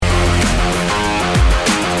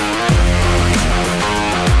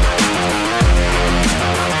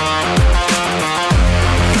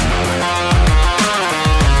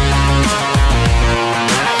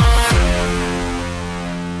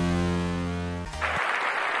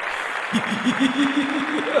ส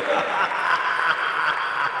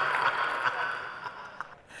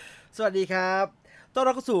วัสดีครับต้อน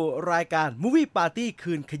รับเข้าสู่รายการ Movie Party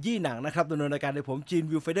คืนขยี้หนังนะครับดำเนินรายการโดยผมจีน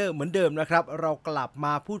วิวไฟเดอร์เหมือนเดิมนะครับเรากลับม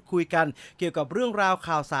าพูดคุยกันเกี่ยวกับเรื่องราว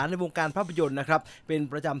ข่าวสารในวงการภาพยนตร์นะครับเป็น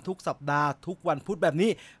ประจำทุกสัปดาห์ทุกวันพุธแบบ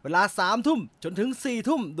นี้เวลา 3 ทุ่มจนถึง 4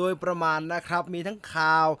 ทุ่มโดยประมาณนะครับมีทั้งข่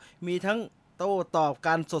าวมีทั้งโต้ตอบ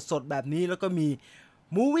กันสดๆแบบนี้แล้วก็มี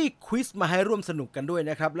Movie Quiz มาให้ร่วมสนุกกันด้วย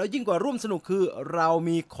นะครับแล้วยิ่งกว่าร่วมสนุกคือเรา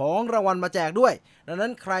มีของรางวัลมาแจกด้วยดังนั้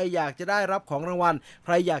นใครอยากจะได้รับของรางวัลใค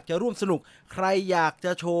รอยากจะร่วมสนุกใครอยากจ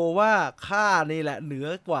ะโชว์ว่าข้านี่แหละเหนือ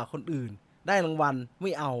กว่าคนอื่นได้รางวัลไ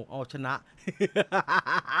ม่เอาชนะ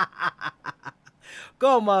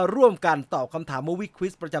ก็มาร่วมกันตอบคำถาม Movie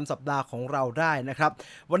Quiz ประจำสัปดาห์ของเราได้นะครับ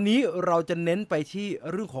วันนี้เราจะเน้นไปที่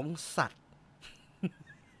เรื่องของสัตว์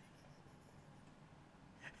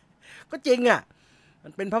ก็จริงอ่ะมั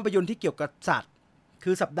นเป็นภาพยนตร์ที่เกี่ยวกับสัตว์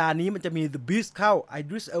คือสัปดาห์นี้มันจะมี The Beast เข้า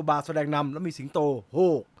Idris Elba แสดงนำแล้วมีสิงโตโฮ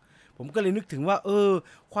กผมก็เลยนึกถึงว่า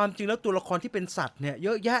ความจริงแล้วตัวละครที่เป็นสัตว์เนี่ยเย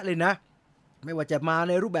อะแยะเลยนะไม่ว่าจะมา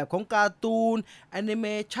ในรูปแบบของการ์ตูนแอนิเม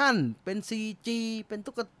ชันเป็น CG เป็น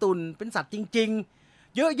ตุ๊กตาเป็นสัตว์จริง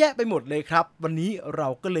ๆเยอะแยะไปหมดเลยครับวันนี้เรา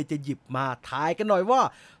ก็เลยจะหยิบมาทายกันหน่อยว่า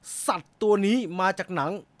สัตว์ตัวนี้มาจากหนั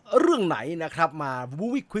งเรื่องไหนนะครับมา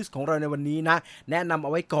Movie Quiz ของเราในวันนี้นะแนะนำเอ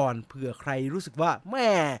าไว้ก่อนเผื่อใครรู้สึกว่าแม่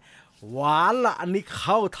หวานละอันนี้เ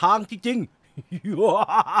ข้าทางจริง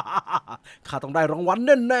ๆข้าต้องได้รางวัล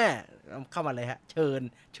แน่ๆเข้ามาเลยฮะเชิ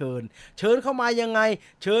ญเข้ามายังไง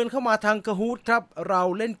เชิญเข้ามาทาง Kahoot ครับเรา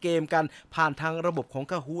เล่นเกมกันผ่านทางระบบของ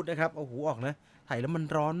Kahoot นะครับโอ้โหออกนะถ่ายแล้วมัน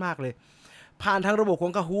ร้อนมากเลยผ่านทางระบบขอ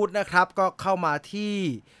ง Kahoot นะครับก็เข้ามาที่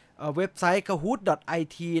เว็บไซต์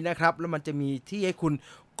kahoot.it นะครับแล้วมันจะมีที่ให้คุณ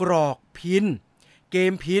กรอกพินเก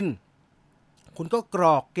มพินคุณก็กร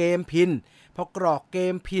อกเกมพินพอกรอกเก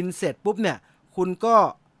มพินเสร็จปุ๊บเนี่ยคุณก็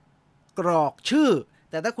กรอกชื่อ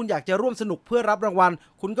แต่ถ้าคุณอยากจะร่วมสนุกเพื่อรับรางวัล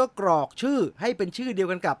คุณก็กรอกชื่อให้เป็นชื่อเดียว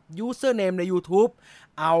กันกับ username ใน YouTube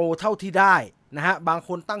เอาเท่าที่ได้นะฮะบางค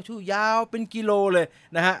นตั้งชื่อยาวเป็นกิโลเลย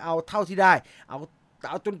นะฮะเอาเท่าที่ได้เอ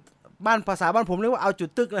าจนภาษาบ้านผมเรียกว่าเอาจุด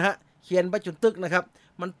ตึกนะฮะเขียนไปจุดตึกนะครับ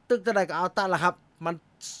มันตึกเท่าไหร่ก็เอาตั้งละครับมัน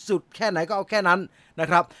สุดแค่ไหนก็เอาแค่นั้นนะ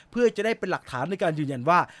ครับเพื่อจะได้เป็นหลักฐานในการยืนยัน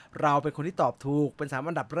ว่าเราเป็นคนที่ตอบถูกเป็น3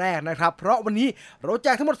อันดับแรกนะครับเพราะวันนี้เราแจ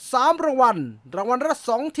กทั้งหมด3รางวัลละ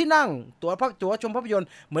2ที่นั่งตั๋วชมภาพยนตร์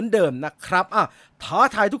เหมือนเดิมนะครับท้า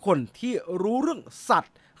ทายทุกคนที่รู้เรื่องสัต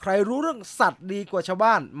ว์ใครรู้เรื่องสัตว์ดีกว่าชาว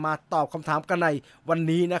บ้านมาตอบคำถามกันในวัน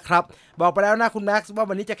นี้นะครับบอกไปแล้วนะคุณแม็กซ์ว่า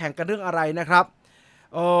วันนี้จะแข่งกันเรื่องอะไรนะครับ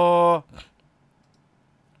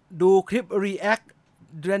ดูคลิป React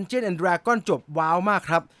Dungeons and Dragons จบว้าวมาก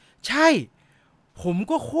ครับใช่ผม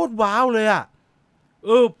ก็โคตรว้าวเลย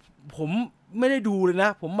ผมไม่ได้ดูเลยนะ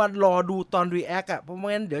ผมมารอดูตอน React เพราะ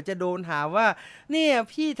งั้นเดี๋ยวจะโดนหาว่าเนี่ย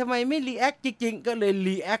พี่ทำไมไม่ React จริงๆก็เลย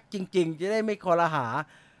React จริงๆจะได้ไม่คอรหา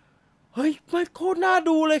เฮ้ยมันโคตรน่า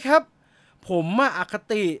ดูเลยครับผมอค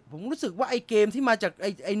ติผมรู้สึกว่าไอ้เกมที่มาจาก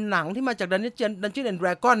ไอ้หนังที่มาจาก Dungeons and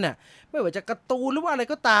Dragons เนี่ยไม่ว่าจะการ์ตูนหรือว่าอะไร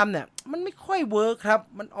ก็ตามเนี่ยมันไม่ค่อยเวิร์คครับ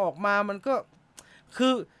มันออกมามันก็คื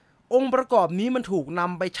อองค์ประกอบนี้มันถูกน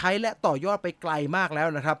ำไปใช้และต่อยอดไปไกลมากแล้ว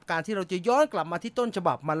นะครับการที่เราจะย้อนกลับมาที่ต้นฉ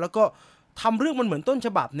บับมันแล้วก็ทำเรื่องมันเหมือนต้นฉ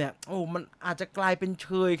บับเนี่ยมันอาจจะกลายเป็นเช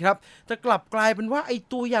ยครับจะกลับกลายเป็นว่าไอ้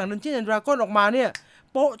ตัวอย่าง Dungeons and Dragons ออกมาเนี่ย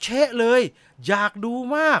โป๊ะเชะเลยอยากดู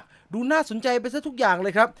มากดูน่าสนใจไปซะทุกอย่างเล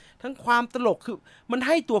ยครับทั้งความตลกคือมันใ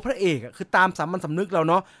ห้ตัวพระเอกคือตามสามัญสำนึกเรา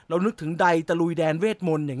เนาะเรานึกถึงไดตะลุยแดนเวทม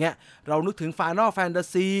นต์อย่างเงี้ยเรานึกถึง Final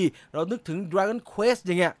Fantasy เรานึกถึง Dragon Quest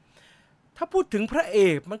อย่างเงี้ยถ้าพูดถึงพระเอ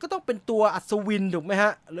กมันก็ต้องเป็นตัวอัศวินถูกไหมฮ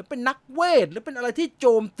ะหรือเป็นนักเวทหรือเป็นอะไรที่โจ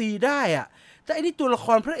มตีได้แต่ไอ้นี่ตัวละค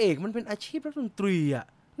รพระเอกมันเป็นอาชีพนักดนตรี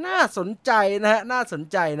น่าสนใจนะฮะน่าสน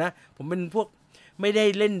ใจนะผมเป็นพวกไม่ได้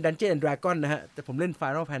เล่น Dungeons and Dragons นะฮะแต่ผมเล่น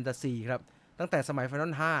Final Fantasy ครับตั้งแต่สมัย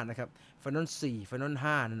Final 5 นะครับ Final 4 Final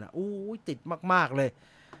 5 นั่นนะติดมากๆเลย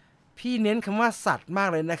พี่เน้นคำว่าสัตว์มาก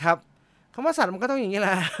เลยนะครับคำว่าสัตว์มันก็ต้องอย่างนี้แหล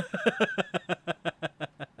ะ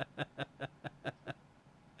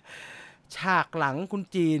ฉากหลังคุณ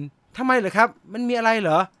จีนทำไมเหรอครับมันมีอะไรเห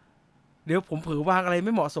รอเดี๋ยวผมเผลอวางอะไรไ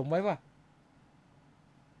ม่เหมาะสมไว้ป่ะ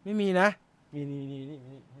ไม่มีนะมี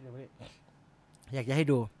ให้ดูอยากจะให้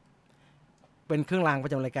ดูเป็นเครื่องรางปร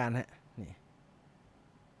ะจำรายการฮะนี่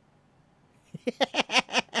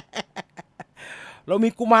เรามี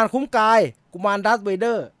กุมารคุ้มกายกุมารดาร์ธเวเด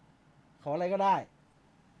อร์ขออะไรก็ได้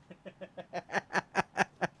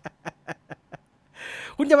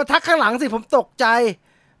คุณจะมาทักข้างหลังสิผมตกใจ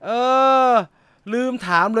ลืมถ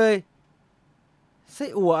ามเลยไส้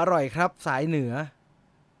อั่วอร่อยครับสายเหนือ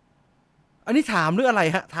อันนี้ถามหรืออะไร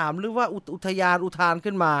ฮะถามหรือว่าอุทยานอุทาน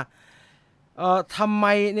ขึ้นมาทำไม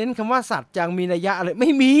เน้นคำว่าสัตว์จังมีนัยยะอะไรไ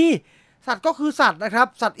ม่มี สัตว์ก็คือสัตว์นะครับ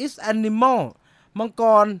สัตว์ is animal มังก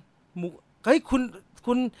รหมูเฮ้ยคุ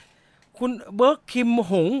ณเบิร์กคิม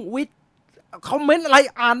หงวิทคอมเมนต์อะไร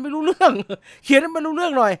อ่านไม่รู้เรื่องเขียนไม่รู้เรื่อ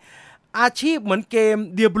งหน่อยอาชีพเหมือนเกม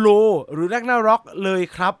Diablo หรือ Ragnarok เลย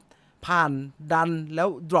ครับผ่านดันแล้ว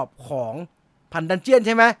ดรอปของผ่านดันเจียนใ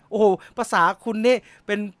ช่ไหมโอ้โหภาษาคุณนี่เ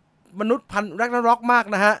ป็นมนุษย์พัน Ragnarok มาก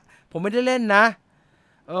นะฮะผมไม่ได้เล่นนะ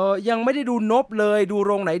ยังไม่ได้ดูนบเลยดูโ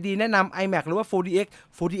รงไหนดีแนะนำ iMac หรือว่า 4DX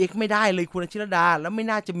 4DX ไม่ได้เลยคุณชิรดาแล้วไม่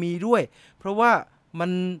น่าจะมีด้วยเพราะว่ามัน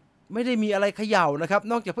ไม่ได้มีอะไรเขย่านะครับ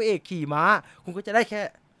นอกจากพระเอกขี่ม้าคุณก็จะได้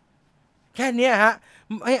แค่นี้ฮะ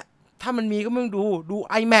ถ้ามันมีก็ไม่ต้องดู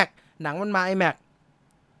iMac หนังมันมา iMac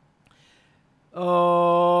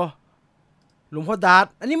หลวงพ่อดาร์ธ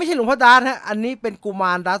อันนี้ไม่ใช่หลวงพ่อดาร์ธฮะอันนี้เป็นกุม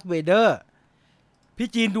ารดาร์ธเวเดอร์พี่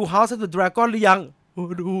จีนดู House of the Dragon หรือยัง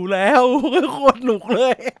ดูแล้วโคตรหนุกเล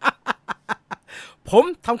ย ผม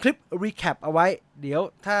ทำคลิปรีแคปเอาไว้เดี๋ยว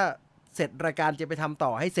ถ้าเสร็จรายการจะไปทำต่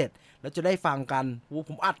อให้เสร็จแล้วจะได้ฟังกัน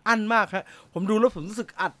ผมอัดอั้นมากครับผมดูแล้วผมรู้สึก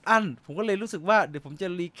อัดอั้นผมก็เลยรู้สึกว่าเดี๋ยวผมจะ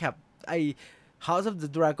รีแคปไอ้ House of the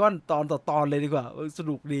Dragon ตอนต่อตอนเลยดีกว่าส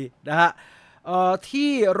นุกดีนะฮะที่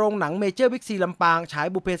โรงหนังเมเจอร์บิ๊กซีลำปางฉาย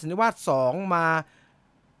บุพเพสันนิวาส2มา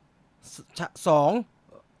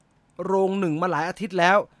2โรง1มาหลายอาทิตย์แ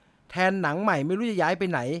ล้วแทนหนังใหม่ไม่รู้จะย้ายไป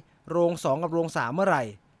ไหนโรง2กับโรง3เมื่อไหร่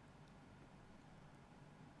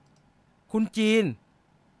คุณจีน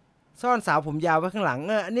ซ่อนสาวผมยาวไว้ข้างหลัง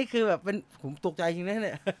อันนี้คือแบบเป็นผมตกใจจริงนะเ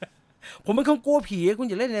นี่ย ผมเป็นคนกลัวผีคุณ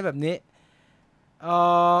อย่าเล่นในแบบนี้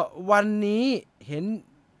วันนี้เห็น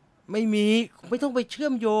ไม่มีไม่ต้องไปเชื่อ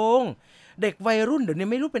มโยงเด็กวัยรุ่นเดี๋ยวนี้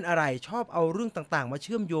ไม่รู้เป็นอะไรชอบเอาเรื่องต่างๆมาเ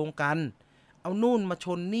ชื่อมโยงกันเอานู่นมาช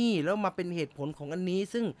นนี่แล้วมาเป็นเหตุผลของอันนี้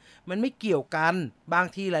ซึ่งมันไม่เกี่ยวกันบาง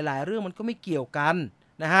ทีหลายๆเรื่องมันก็ไม่เกี่ยวกัน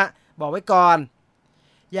นะฮะบอกไว้ก่อน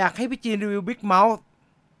อยากให้พี่จีนรีวิว Big Mouth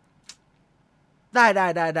ได้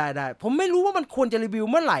ผมไม่รู้ว่ามันควรจะรีวิว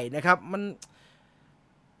เมื่อไหร่นะครับมัน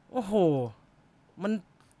โอ้โห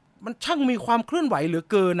มันช่างมีความเคลื่อนไหวเหลือ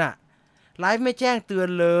เกินอะไลฟ์ไม่แจ้งเตือน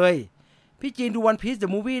เลยพี่จีนดู One Piece The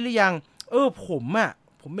Movie หรือยังผ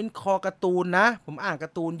มเป็นคอการ์ตูนนะผมอ่านกา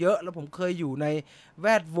ร์ตูนเยอะแล้วผมเคยอยู่ในแว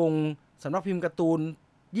ดวงสำนักพิมพ์การ์ตูน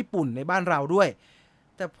ญี่ปุ่นในบ้านเราด้วย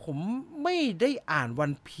แต่ผมไม่ได้อ่าน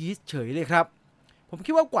One Piece เฉยเลยครับผม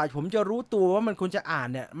คิดว่ากว่าผมจะรู้ตัวว่ามันควรจะอ่าน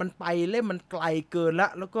เนี่ยมันไปเล่มมันไกลเกินละ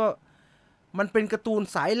แล้วก็มันเป็นการ์ตูน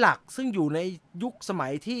สายหลักซึ่งอยู่ในยุคสมั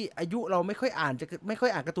ยที่อายุเราไม่ค่อยอ่าน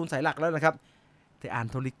การ์ตูนสายหลักแล้วนะครับแต่อ่าน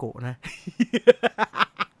โทริโกะนะ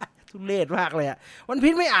ทุเรศมากเลยอะวันพี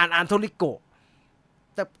ชไม่อ่านโทริโกะ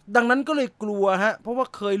แต่ดังนั้นก็เลยกลัวฮะเพราะว่า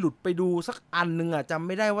เคยหลุดไปดูสักอันนึงอะจำไ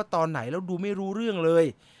ม่ได้ว่าตอนไหนแล้วดูไม่รู้เรื่องเลย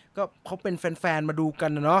ก็เขาเป็นแฟนๆมาดูกั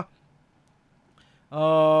นนะเนาะ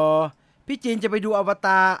พี่จีนจะไปดูอวต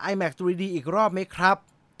าร IMAX 3D อีกรอบไหมครับ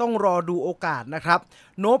ต้องรอดูโอกาสนะครับ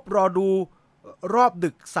นบรอดูรอบดึ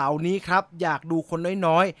กเสาร์นี้ครับอยากดูคน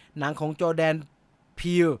น้อยๆหนังของจอร์แดน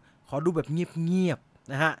พีลขอดูแบบเงียบ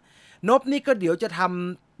ๆนะฮะนบนี่ก็เดี๋ยวจะท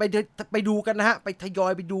ำไปดูกันนะฮะไปทยอ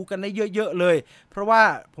ยไปดูกันได้เยอะๆเลยเพราะว่า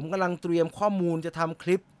ผมกำลังเตรียมข้อมูลจะทำค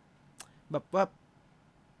ลิปแบบว่า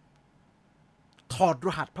ถอดร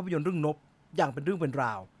หัสภาพยนตร์เรื่องนบอย่างเป็นเรื่องเป็นร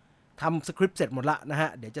าวทำสคริปต์เสร็จหมดละนะฮะ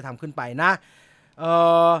เดี๋ยวจะทำขึ้นไปนะ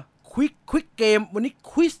quick game วันนี้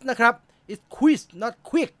ควิซนะครับ it's quiz not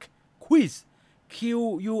quick quiz Q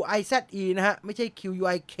U I Z E นะฮะไม่ใช่ Q U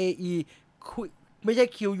I K E ไม่ใช่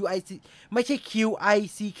Q U I C ไม่ใช่ Q I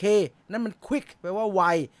C K นั่นมัน quick แปลว่าไว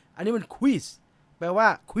อันนี้มัน quiz แปลว่า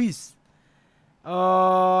quiz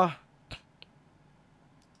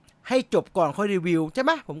ให้จบก่อนค่อยรีวิวใช่ไห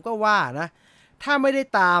มผมก็ว่านะถ้าไม่ได้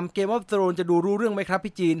ตาม Game of Thrones จะดูรู้เรื่องไหมครับ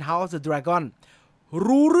พี่จีน House of the Dragon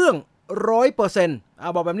รู้เรื่อง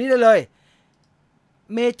 100% บอกแบบนี้ได้เลย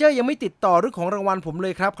เมเจอร์ยังไม่ติดต่อเรื่องของรางวัลผมเล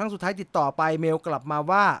ยครับครั้งสุดท้ายติดต่อไปเมลกลับมา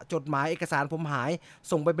ว่าจดหมายเอกสารผมหาย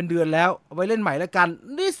ส่งไปเป็นเดือนแล้วเอาไว้เล่นใหม่แล้วกัน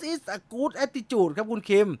This is a good attitude ครับคุณ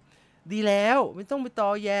คิมดีแล้วไม่ต้องไปต่อ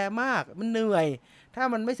แย่มากมันเหนื่อยถ้า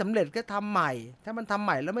มันไม่สำเร็จก็ทำใหม่ถ้ามันทำให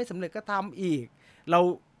ม่แล้วไม่สำเร็จก็ทำอีกเรา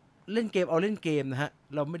เล่นเกมเอาเล่นเกมนะฮะ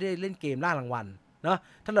เราไม่ได้เล่นเกมล่ารางวัลเนาะ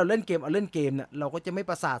ถ้าเราเล่นเกมเอาเล่นเกมเนี่ยเราก็จะไม่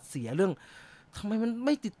ประสาทเสียเรื่องทำไมมันไ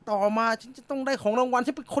ม่ติดต่อมาฉันจะต้องได้ของรางวัล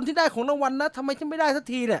ฉันเป็นคนที่ได้ของรางวัลนะทำไมฉันไม่ได้สัก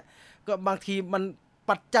ทีเนี่ยก็บางทีมัน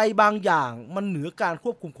ปัจจัยบางอย่างมันเหนือการค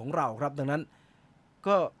วบคุมของเราครับดังนั้น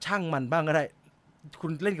ก็ช่างมันบ้างก็ได้คุ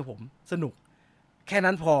ณเล่นกับผมสนุกแค่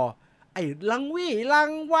นั้นพอไอ้ราง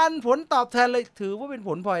วัลผลตอบแทนเลยถือว่าเป็นผ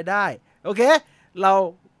ลพลอยได้โอเคเรา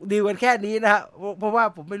ดีกันแค่นี้นะฮะเพราะว่า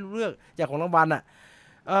ผมไม่รู้เรื่องจากของรางวัลอ่ะ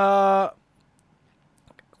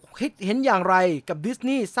คิดเห็นอย่างไรกับดิส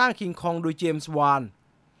นีย์สร้างคิงคองโดยเจมส์วาน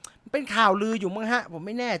เป็นข่าวลืออยู่มั้งฮะผมไ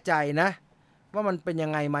ม่แน่ใจนะ ว่ามันเป็นยั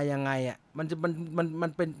งไงมายังไงอ่ะมัน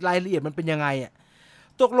เป็นรายละเอียดมันเป็นยังไงอ่ะ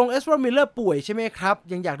ตกลงเอสรามิลเลอร์ป่วยใช่ไหมครับ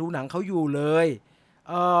ยังอยากดูหนังเขาอยู่เลย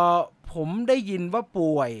ผมได้ยินว่า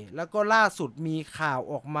ป่วยแล้วก็ล่าสุดมีข่าว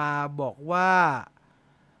ออกมาบอกว่า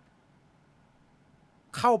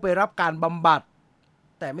เข้าไปรับการบำบัด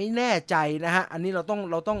แต่ไม่แน่ใจนะฮะอันนี้เรา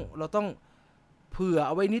ต้องเผื่อเ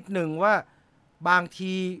อาไว้นิดนึงว่าบาง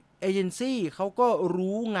ทีเอเจนซี่เขาก็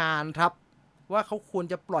รู้งานครับว่าเขาควร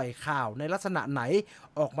จะปล่อยข่าวในลักษณะไหน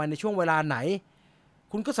ออกมาในช่วงเวลาไหน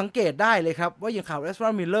คุณก็สังเกตได้เลยครับว่าอย่างข่าวเอสรา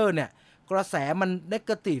มิลเลอร์เนี่ยกระแสมันเนก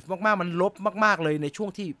าทีฟมากๆมันลบมากๆเลยในช่วง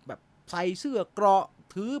ที่แบบใส่เสื้อเกราะ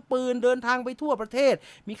ถือปืนเดินทางไปทั่วประเทศ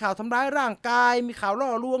มีข่าวทำร้ายร่างกายมีข่าวล่อ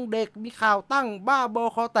ลวงเด็กมีข่าวตั้งบ้าบอ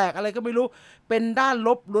คอแตกอะไรก็ไม่รู้เป็นด้านล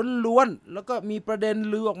บล้วนๆแล้วก็มีประเด็น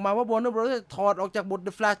ลือออกมาว่า Warner Bros ถอดออกจากบท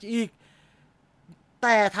The Flash อีกแ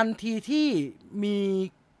ต่ทันทีที่มี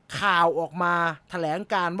ข่าวออกมาแถลง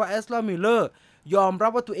การว่าเอสรามิลเลอร์ยอมรั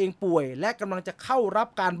บว่าตัวเองป่วยและกำลังจะเข้ารับ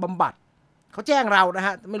การบำบัดเขาแจ้งเรานะฮ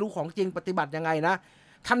ะไม่รู้ของจริงปฏิบัติยังไงนะ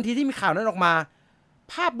ทันทีที่มีข่าวนั้นออกมา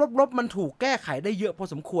ภาพลบๆมันถูกแก้ไขได้เยอะพอ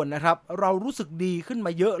สมควรนะครับเรารู้สึกดีขึ้นม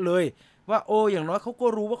าเยอะเลยว่าอย่างน้อยเขาก็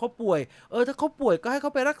รู้ว่าเขาป่วยถ้าเขาป่วยก็ให้เข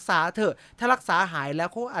าไปรักษาเถอะถ้ารักษาหายแล้ว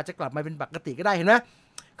เขาอาจจะกลับมาเป็นปกติก็ได้เห็นไหม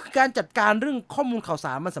คือการจัดการเรื่องข้อมูลข่าวส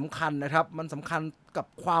ารมันสำคัญนะครับมันสำคัญกับ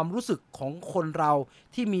ความรู้สึกของคนเรา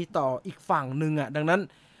ที่มีต่ออีกฝั่งหนึ่งอ่ะดังนั้น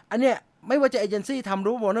อันเนี้ยไม่ว่าจะเอเจนซี่ทำหรื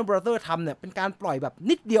อว่า Warner Brother ทำเนี่ยเป็นการปล่อยแบบ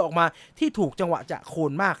นิดเดียวออกมาที่ถูกจังหวะจะโค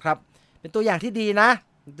นมากครับเป็นตัวอย่างที่ดีนะ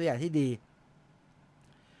เป็นตัวอย่างที่ดี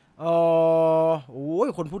โอ้ย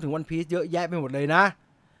คนพูดถึง One Piece เยอะแยะไปหมดเลยนะ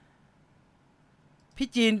พี่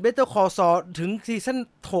จีน Better Call Saul ถึงซีซั่น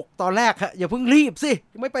6ตอนแรกฮะอย่าเพิ่งรีบสิ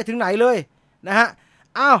ยังไม่ไปถึงไหนเลยนะฮะ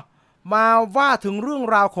มาว่าถึงเรื่อง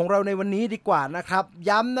ราวของเราในวันนี้ดีกว่านะครับ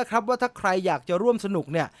ย้ำนะครับว่าถ้าใครอยากจะร่วมสนุก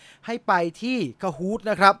เนี่ยให้ไปที่ Kahoot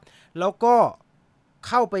นะครับแล้วก็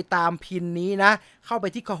เข้าไปตามพินนี้นะเข้าไป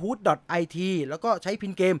ที่ kahoot.it แล้วก็ใช้พิ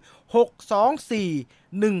นเกม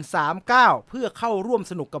624139เพื่อเข้าร่วม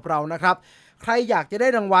สนุกกับเรานะครับใครอยากจะได้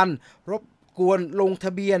รางวัลรบกวนลงท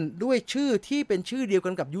ะเบียนด้วยชื่อที่เป็นชื่อเดียวกั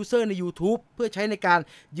นกับยูเซอร์ใน YouTube เพื่อใช้ในการ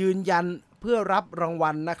ยืนยันเพื่อรับรางวั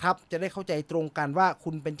ลนะครับจะได้เข้าใจตรงกันว่าคุ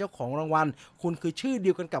ณเป็นเจ้าของรางวัลคุณคือชื่อเดี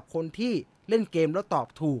ยวกันกับคนที่เล่นเกมแล้วตอบ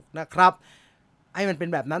ถูกนะครับไอ้มันเป็น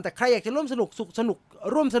แบบนั้นแต่ใครอยากจะร่วมสนุก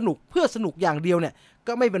ร่วมสนุกเพื่อสนุกอย่างเดียวเนี่ย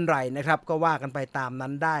ก็ไม่เป็นไรนะครับก็ว่ากันไปตามนั้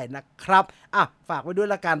นได้นะครับฝากไว้ด้วย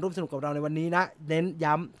ละกันร่วมสนุกกับเราในวันนี้นะเน้น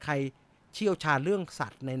ย้ำใครเชี่ยวชาญเรื่องสั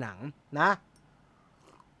ตว์ในหนังนะ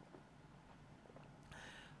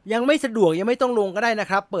ยังไม่สะดวกยังไม่ต้องลงก็ได้นะ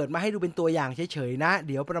ครับเปิดมาให้ดูเป็นตัวอย่างเฉยๆนะเ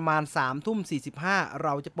ดี๋ยวประมาณ 3:45 เร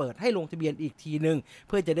าจะเปิดให้ลงทะเบียนอีกทีนึงเ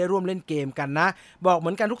พื่อจะได้ร่วมเล่นเกมกันนะบอกเหมื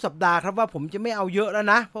อนกันทุกสัปดาห์ครับว่าผมจะไม่เอาเยอะแล้ว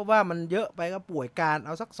นะเพราะว่ามันเยอะไปก็ป่วยการเอ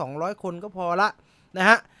าสัก200คนก็พอละนะ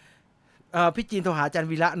ฮะพี่จีนโทรหาอาจารย์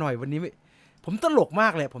วีระหน่อยวันนี้ผมตลกมา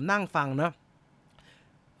กเลยผมนั่งฟังนะ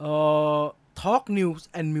Talk News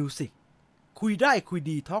and Music คุยได้คุย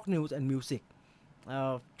ดี Talk News and Music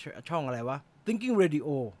ช่องอะไรวะThinking Radio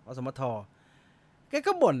อสมทแก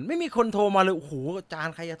ก็บ่นไม่มีคนโทรมาเลยโอ้โหอาจาร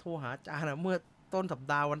ย์ใครจะโทรหาอาจารย์เมื่อต้นสัป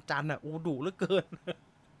ดาห์วันจันทร์ดุเหลือเกิน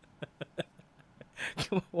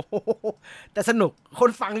แต่สนุกคน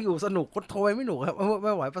ฟังอยู่สนุกคนโทรไม่หนุกครับไ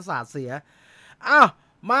ม่ไหวประสาทเสีย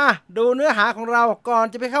มาดูเนื้อหาของเราก่อน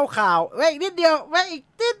จะไปเข้าข่าวอีกนิดเดียวอีก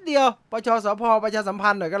นิดเดียวปชสพประชาสัมพั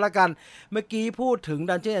นธ์หน่อยก็แล้วกันเมื่อกี้พูดถึง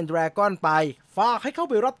Dungeons and Dragons ไปฝากให้เข้า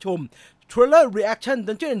ไปรับชมTrailer Reaction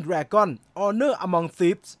Dungeons and Dragons Honor Among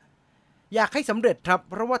Thieves อยากให้สำเร็จครับ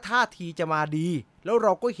เพราะว่าท่าทีจะมาดีแล้วเร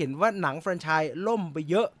าก็เห็นว่าหนังแฟรนไชส์ล่มไป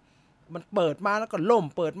เยอะมันเปิดมาแล้วก็ล่ม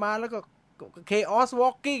เปิดมาแล้วก็ Chaos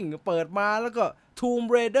Walking เปิดมาแล้วก็ Tomb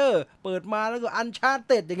Raider เปิดมาแล้วก็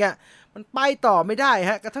Uncharted อย่างเงี้ยมันไปต่อไม่ได้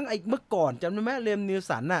ฮะกระทั่งไอ้เมื่อก่อนจำได้ไหมเลมนิล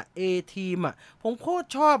สันA-Team ผมโคตร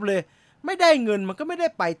ชอบเลยไม่ได้เงินมันก็ไม่ได้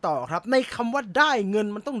ไปต่อครับในคำว่าได้เงิน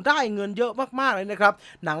มันต้องได้เงินเยอะมากๆเลยนะครับ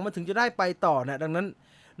หนังมันถึงจะได้ไปต่อนะดังนั้น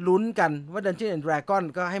ลุ้นกันว่า Dungeons and Dragons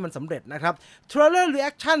ก็ให้มันสำเร็จนะครับ Trailer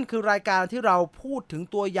Reaction คือรายการที่เราพูดถึง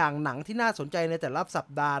ตัวอย่างหนังที่น่าสนใจในแต่ละสัป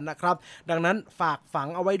ดาห์นะครับดังนั้นฝากฝัง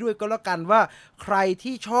เอาไว้ด้วยก็แล้วกันว่าใคร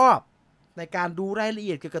ที่ชอบในการดูรายละเ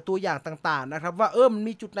อียดเกี่ยวกับตัวอย่างต่างๆนะครับว่ามัน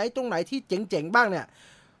มีจุดไหนตรงไหนที่เจ๋งๆบ้างเนี่ย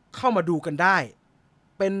เข้ามาดูกันได้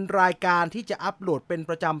เป็นรายการที่จะอัปโหลดเป็น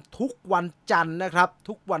ประจำทุกวันจันทร์นะครับ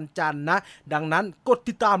ทุกวันจันทร์นะดังนั้นกด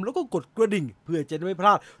ติดตามแล้วก็กดกระดิ่งเพื่อจะไม่พล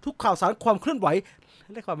าดทุกข่าวสารความเคลื่อนไหว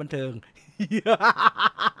และความบันเทิง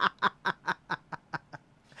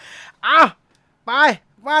ไป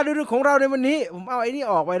ว่าดูของเราในวันนี้ผมเอาไอ้นี่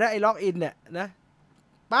ออกไปนะไอ้ล็อกอินเนี่ยนะ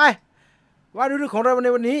ไปว่าดูของเราใน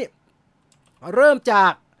วันนี้เริ่มจา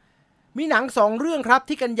ก มีหนัง2เรื่องครับ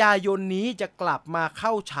ที่กันยายนนี้จะกลับมาเข้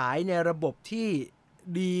าฉายในระบบที่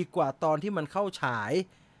ดีกว่าตอนที่มันเข้าฉาย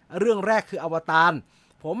เรื่องแรกคืออวตาร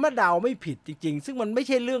ผมมาเดาไม่ผิดจริงๆซึ่งมันไม่ใ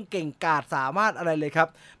ช่เรื่องเก่งกาจสามารถอะไรเลยครับ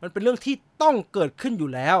มันเป็นเรื่องที่ต้องเกิดขึ้นอยู่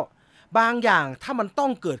แล้วบางอย่างถ้ามันต้อ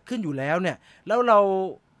งเกิดขึ้นอยู่แล้วเนี่ยแล้วเรา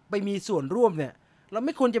ไปมีส่วนร่วมเนี่ยเราไ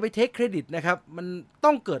ม่ควรจะไปเทคเครดิตนะครับมันต้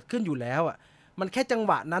องเกิดขึ้นอยู่แล้วอ่ะมันแค่จังห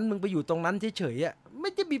วะนั้นมึงไปอยู่ตรงนั้นเฉยๆอ่ะไ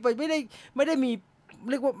ม่ได้มี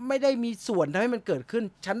เรียกว่าไม่ได้มีส่วนทำให้มันเกิดขึ้น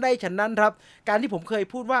ชั้นใดชั้นนั้นครับการที่ผมเคย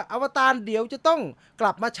พูดว่าอวตารเดี๋ยวจะต้องก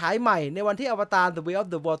ลับมาฉายใหม่ในวันที่อวตาร The Way of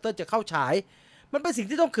the Water จะเข้าฉายมันเป็นสิ่ง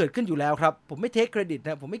ที่ต้องเกิดขึ้นอยู่แล้วครับผมไม่เทคเครดิตน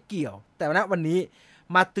ะผมไม่เกี่ยวแต่ณวันนี้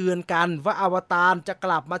มาเตือนกันว่าอวตารจะก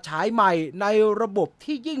ลับมาฉายใหม่ในระบบ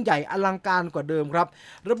ที่ยิ่งใหญ่อลังการกว่าเดิมครับ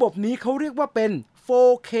ระบบนี้เขาเรียกว่าเป็น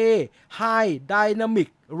 4K High Dynamic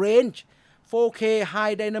Range 4K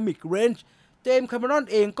High Dynamic Range เจมส์แคมเมรอน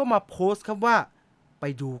เองก็มาโพสต์ครับว่าไ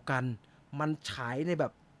ปดูกันมันฉายในแบ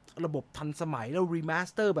บระบบทันสมัยแล้วรีมาส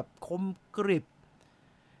เตอร์แบบคมกริบ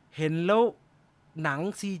เห็นแล้วหนัง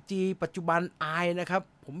CG ปัจจุบันอายนะครับ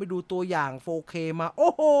ผมไปดูตัวอย่าง 4K มาโ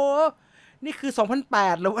อ้โหนี่คือ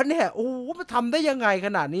2008แล้ววะเนี่ยโอ้โหมันทำได้ยังไงข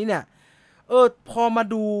นาดนี้เนี่ยพอมา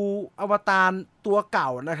ดูอวตารตัวเก่า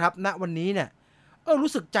นะครับณวันนี้เนี่ย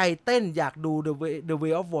รู้สึกใจเต้นอยากดู The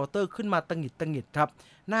Way of Water ขึ้นมาตังหิดครับ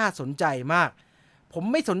น่าสนใจมากผม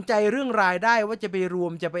ไม่สนใจเรื่องรายได้ว่าจะไปรว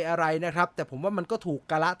มจะไปอะไรนะครับแต่ผมว่ามันก็ถูก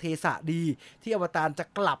กาลเทศะดีที่อวตารจะ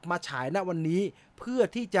กลับมาฉายณวันนี้เพื่อ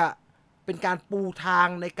ที่จะเป็นการปูทาง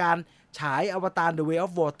ในการฉายอวตาร The Way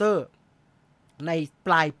of Water ในป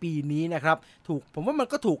ลายปีนี้นะครับผมว่ามัน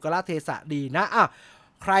ก็ถูกกาลเทศะดีนะ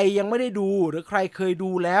ใครยังไม่ได้ดูหรือใครเคย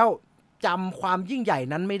ดูแล้วจำความยิ่งใหญ่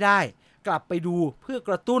นั้นไม่ได้กลับไปดูเพื่อก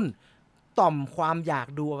ระตุ้นต่อมความอยาก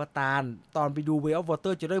ดูอวตารตอนไปดู Way of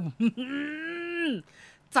Water จะได้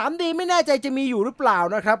3D ไม่แน่ใจจะมีอยู่หรือเปล่า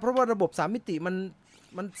นะครับเพราะว่าระบบ3มิติ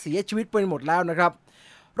มันเสียชีวิตไปหมดแล้วนะครับ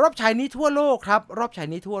รอบฉายนี้ทั่วโลกครับรอบฉาย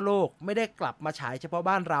นี้ทั่วโลกไม่ได้กลับมาฉายเฉพาะ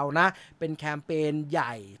บ้านเรานะเป็นแคมเปญให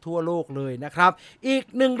ญ่ทั่วโลกเลยนะครับอีก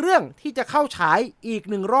1เรื่องที่จะเข้าฉายอีก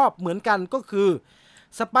1รอบเหมือนกันก็คือ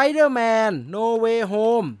Spider-Man No Way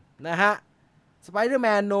Home นะฮะ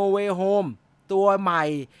Spider-Man No Way Home ตัวใหม่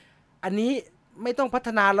อันนี้ไม่ต้องพัฒ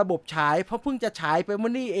นาระบบฉายเพราะเพิ่งจะฉายไปเมื่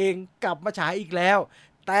อนี้เองกลับมาฉายอีกแล้ว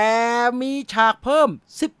แต่มีฉากเพิ่ม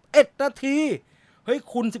11นาทีเฮ้ย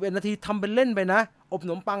คุณ11นาทีทำเป็นเล่นไปนะอบข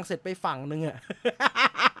นมปังเสร็จไปฝั่งนึงอะ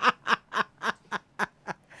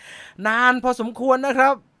นานพอสมควรนะครั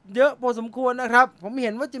บเยอะพอสมควรนะครับผมเ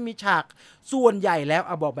ห็นว่าจะมีฉากส่วนใหญ่แล้ว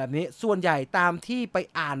บอกแบบนี้ส่วนใหญ่ตามที่ไป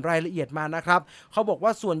อ่านรายละเอียดมานะครับเขาบอกว่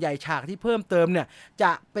าส่วนใหญ่ฉากที่เพิ่มเติมเนี่ยจ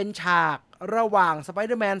ะเป็นฉากระหว่างสไปเ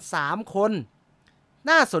ดอร์แมน3คน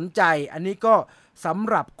น่าสนใจอันนี้ก็สำ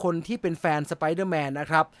หรับคนที่เป็นแฟนสไปเดอร์แมนนะ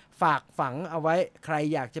ครับฝากฝังเอาไว้ใคร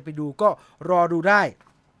อยากจะไปดูก็รอดูได้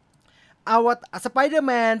สไปเดอร์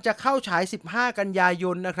แมนจะเข้าฉาย15กันยาย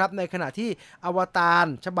นนะครับในขณะที่อวตาร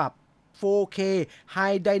ฉบับ 4K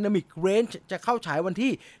High Dynamic Range จะเข้าฉายวัน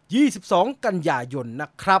ที่22กันยายนนะ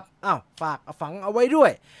ครับฝากฝังเอาไว้ด้ว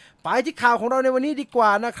ยไปที่ข่าวของเราในวันนี้ดีกว่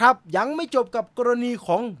านะครับยังไม่จบกับกรณีข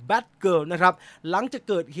อง Batgirl นะครับหลังจาก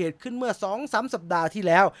เกิดเหตุขึ้นเมื่อ 2-3 สัปดาห์ที่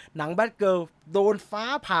แล้วหนัง Batgirl โดนฟ้า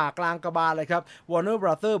ผ่ากลางกระบาลเลยครับ Warner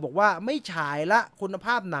Brother บอกว่าไม่ฉายละคุณภ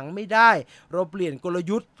าพหนังไม่ได้เราเปลี่ยนกล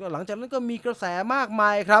ยุทธ์หลังจากนั้นก็มีกระแสมากมา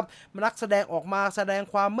ยครับนักแสดงออกมาแสดง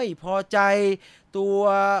ความไม่พอใจตัว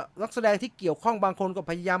นักแสดงที่เกี่ยวข้องบางคนก็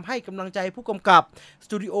พยายามให้กำลังใจผู้กำกับส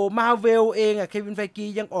ตูดิโอ Marvel เองเควิน ไฟกี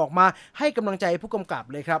ยังออกมาให้กำลังใจผู้กำกับ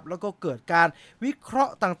เลยครับแล้วก็เกิดการวิเคราะ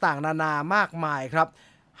ห์ต่างๆนานามากมายครับ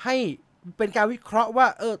ให้เป็นการวิเคราะห์ว่า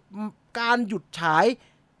การหยุดฉาย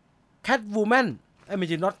Catwoman ไม่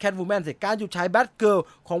ใช่ not Catwoman สิการหยุดฉาย Batgirl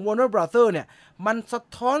ของ Warner Brother เนี่ยมันสะ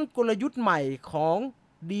ท้อนกลยุทธ์ใหม่ของ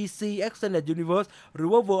DC Extended Universe หรือ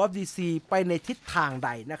ว่า World of DC ไปในทิศทางใด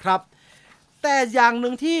นะครับแต่อย่างห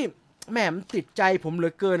นึ่งที่แหมติดใจผมเหลื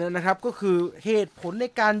อเกินนะครับก็คือเหตุผลใน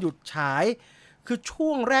การหยุดฉายคือช่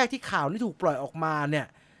วงแรกที่ข่าวนี้ถูกปล่อยออกมาเนี่ย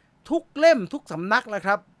ทุกเล่มทุกสำนักนะค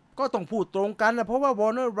รับก็ต้องพูดตรงกันนะเพราะว่า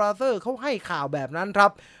Warner Brother เขาให้ข่าวแบบนั้นครั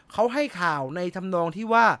บเขาให้ข่าวในทำนองที่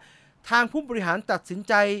ว่าทางผู้บริหารตัดสิน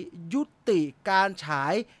ใจยุติการฉา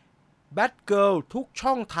ย Batgirl ทุก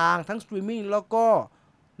ช่องทางทั้งสตรีมมิ่งแล้วก็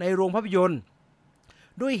ในโรงภาพยนตร์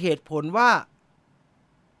ด้วยเหตุผลว่า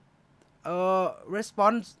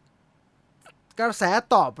response กระแส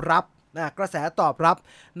ตอบรับ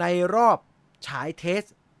ในรอบฉายเทส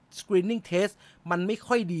screening test มันไม่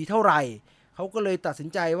ค่อยดีเท่าไหร่เขาก็เลยตัดสิน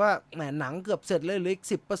ใจว่าหนังเกือบเสร็จเลยเหลืออีก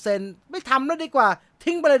 10% ไม่ทำแล้วดีกว่า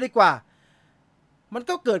ทิ้งไปเลยดีกว่ามัน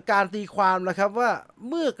ก็เกิดการตีความแล้วครับว่า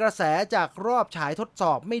เมื่อกระแสจากรอบฉายทดส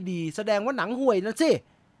อบไม่ดีแสดงว่าหนังห่วยนั่นสิ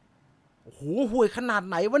โอ้โหห่วยขนาด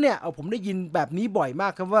ไหนวะเนี่ยผมได้ยินแบบนี้บ่อยมา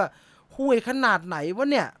กครับว่าห่วยขนาดไหนวะ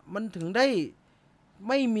เนี่ยมันถึงได้ไ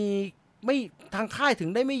ม่ทางค่ายถึง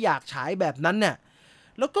ได้ไม่อยากฉายแบบนั้นเนี่ย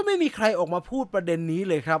แล้วก็ไม่มีใครออกมาพูดประเด็นนี้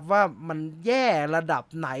เลยครับว่ามันแย่ระดับ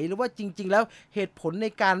ไหนหรือว่าจริงๆแล้วเหตุผลใน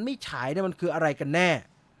การไม่ฉายเนี่ยมันคืออะไรกันแน่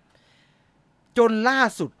จนล่า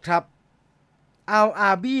สุดครับอัลอ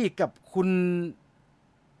าบีกับคุณ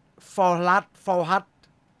ฟอร์ฮัต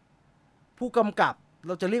ผู้กำกับเ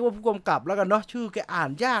ราจะเรียกว่าผู้กำกับแล้วกันเนาะชื่อแกอ่าน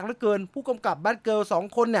ยากเหลือเกินผู้กำกับแบทเกิร์ล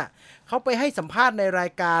2คนเนี่ยเขาไปให้สัมภาษณ์ในรา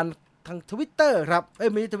ยการทาง Twitter ครับ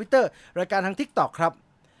ไม่ใช่ Twitter รายการทาง TikTok ครับ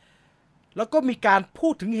แล้วก็มีการพู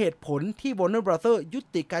ดถึงเหตุผลที่ Warner Brother ยุ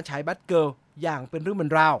ติการฉายแบทเกิร์ลอย่างเป็นเรื่องเป็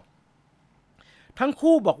นราวทั้ง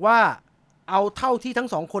คู่บอกว่าเอาเท่าที่ทั้ง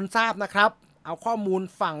สองคนทราบนะครับเอาข้อมูล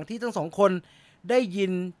ฝั่งที่ทั้งสองคนได้ยิ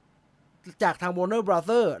นจากทาง Warner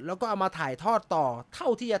Brother แล้วก็เอามาถ่ายทอดต่อเท่า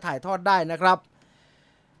ที่จะถ่ายทอดได้นะครับ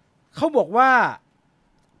เขาบอกว่า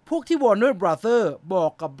พวกที่ Warner Brother บอ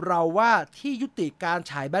กกับเราว่าที่ยุติการ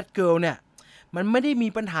ฉาย Batgirl เนี่ยมันไม่ได้มี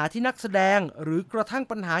ปัญหาที่นักแสดงหรือกระทั่ง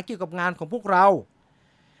ปัญหาเกี่ยวกับงานของพวกเรา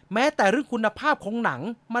แม้แต่เรื่องคุณภาพของหนัง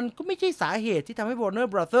มันก็ไม่ใช่สาเหตุที่ทำให้ Warner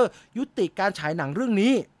Brother ยุติการฉายหนังเรื่อง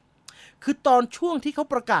นี้คือตอนช่วงที่เขา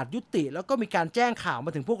ประกาศยุติแล้วก็มีการแจ้งข่าวม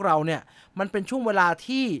าถึงพวกเราเนี่ยมันเป็นช่วงเวลา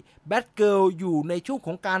ที่ Batgirl อยู่ในช่วงข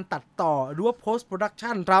องการตัดต่อหรือว่า post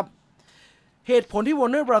production ครับเหตุผลที่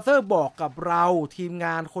Warner Brother บอกกับเราทีมง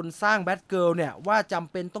านคนสร้าง Batgirl เนี่ยว่าจ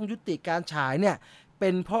ำเป็นต้องยุติการฉายเนี่ยเป็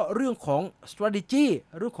นเพราะเรื่องของ strategy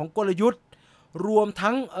เรื่องของกลยุทธ์รวม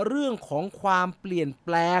ทั้งเรื่องของความเปลี่ยนแป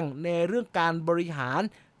ลงในเรื่องการบริหาร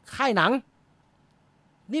ค่ายหนัง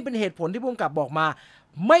นี่เป็นเหตุผลที่ผู้กำกับบอกมา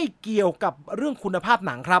ไม่เกี่ยวกับเรื่องคุณภาพห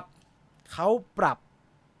นังครับเขาปรับ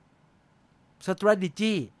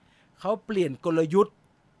strategy เขาเปลี่ยนกลยุทธ์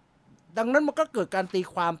ดังนั้นมันก็เกิดการตี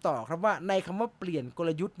ความต่อครับว่าในคำว่าเปลี่ยนก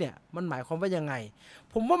ลยุทธ์เนี่ยมันหมายความว่ายังไง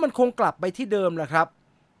ผมว่ามันคงกลับไปที่เดิมแหละครับ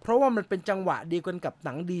เพราะว่ามันเป็นจังหวะเดียวกันกับห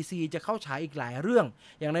นัง DC จะเข้าฉายอีกหลายเรื่อง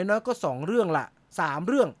อย่างน้อยๆก็2เรื่องละ3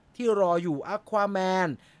เรื่องที่รออยู่ Aquaman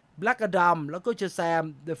Black Adam แล้วก็ Shazam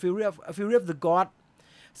The Fury of the God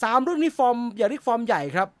 3เรื่องนี้ฟอร์มอย่าเรียกฟอร์มใหญ่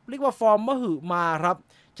ครับเรียกว่าฟอร์มมหึมาครับ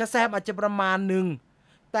Shazam อาจจะประมาณนึง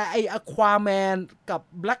แต่ไอ้ Aquaman กับ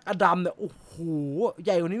Black Adam เนี่ยโอ้โหให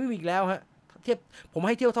ญ่กว่านี้ไม่มีอีกแล้วฮะเทียบผมใ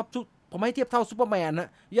ห้เทียบเท่าซูเปอร์แมนนะ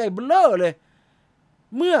ใหญ่เบ้อเร่อเลย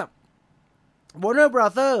เมื่อ Warner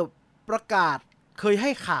Brother ประกาศเคยใ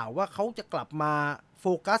ห้ข่าวว่าเขาจะกลับมาโฟ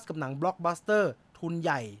กัสกับหนังบล็อกบัสเตอร์ทุนใ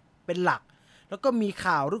หญ่เป็นหลักแล้วก็มี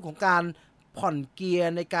ข่าวเรื่องของการผ่อนเกีย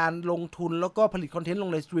ร์ในการลงทุนแล้วก็ผลิตคอนเทนต์ล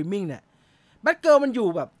งในสตรีมมิ่งเนี่ยแบทเกิร์ลมันอยู่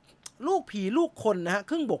แบบลูกผีลูกคนนะฮะ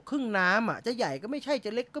ครึ่งบกครึ่งน้ำอ่ะจะใหญ่ก็ไม่ใช่จ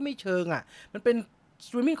ะเล็กก็ไม่เชิงอ่ะมันเป็นส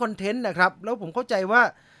ตรีมมิ่งคอนเทนต์นะครับแล้วผมเข้าใจว่า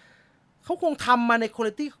เขาคงทำมาในคุณ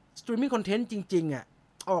ภาพสตรีมมิ่งคอนเทนต์จริงๆอ่ะ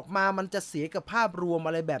ออกมามันจะเสียกับภาพรวมอ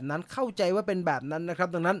ะไรแบบนั้นเข้าใจว่าเป็นแบบนั้นนะครับ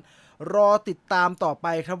ดังนั้นรอติดตามต่อไป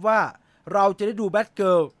ครับว่าเราจะได้ดูแบทเ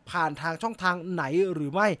กิร์ลผ่านทางช่องทางไหนหรื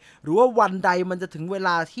อไม่หรือว่าวันใดมันจะถึงเวล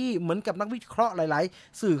าที่เหมือนกับนักวิเคราะห์หลาย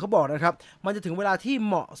ๆสื่อเขาบอกนะครับมันจะถึงเวลาที่เ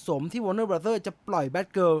หมาะสมที่ Warner Brother จะปล่อยแบท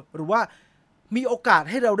เกิร์ลหรือว่ามีโอกาส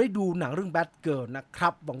ให้เราได้ดูหนังเรื่องแบทเกิร์ลนะครั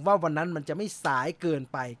บหวังว่าวันนั้นมันจะไม่สายเกิน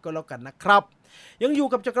ไปก็แล้วกันนะครับยังอยู่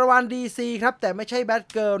กับจักรวาล DC ครับแต่ไม่ใช่แบท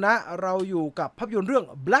เกิร์ลนะเราอยู่กับภาพยนตร์เรื่อง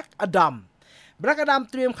Black Adam Black Adam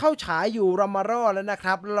เตรียมเข้าฉายอยู่รามารอแล้วนะค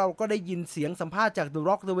รับแล้วเราก็ได้ยินเสียงสัมภาษณ์จาก The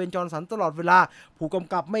Rock เดเวนจอห์นสันตลอดเวลาผู้ก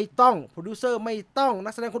ำกับไม่ต้องโปรดิวเซอร์ไม่ต้องนั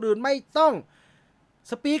กแสดงคนอื่นไม่ต้อง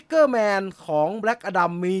สปีกเกอร์แมนของ Black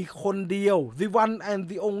Adam มีคนเดียว The One and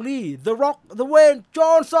the Only The Rock Dwayne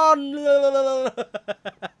Johnson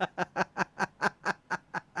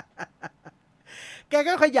แก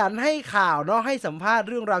ก็ขยันให้ข่าวเนาะให้สัมภาษณ์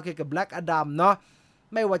เรื่องราวเกี่ยวกับ Black Adam เนาะ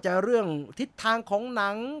ไม่ว่าจะเรื่องทิศทางของหนั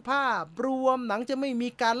งภาพรวมหนังจะไม่มี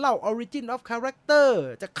การเล่า Origin of Character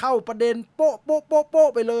จะเข้าประเด็นโป๊ะ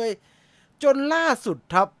ไปเลยจนล่าสุด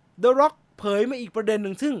ครับ The Rock เผยมาอีกประเด็นห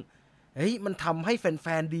นึ่งซึ่งมันทำให้แฟ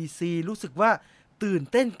นๆ DC รู้สึกว่าตื่น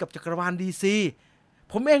เต้นกับจักรวาล DC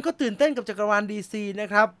ผมเองก็ตื่นเต้นกับจักรวาล DC นะ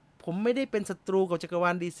ครับผมไม่ได้เป็นศัตรูกับจักรวา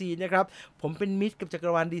ล DC นะครับผมเป็นมิตรกับจัก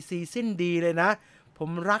รวาล DC สิ้นดีเลยนะผม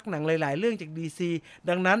รักหนังหลายๆเรื่องจาก DC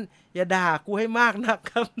ดังนั้นอย่าด่ากูให้มากนะค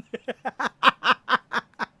รับ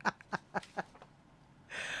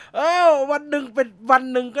วันห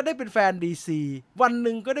นึ่งก็ได้เป็นแฟน DC วันห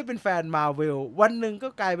นึ่งก็ได้เป็นแฟน Marvel วันหนึ่งก็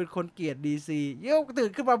กลายเป็นคนเกลียด DC เดี๋ยวตื่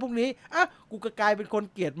นขึ้นมาพรุ่งนี้กูก็กลายเป็นคน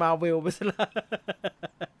เกลียด Marvel ไปซะแล้ว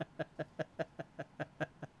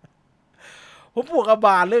ผมปวดกระบ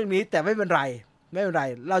าลเรื่องนี้แต่ไม่เป็นไร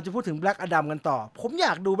เราจะพูดถึง Black Adam กันต่อผมอย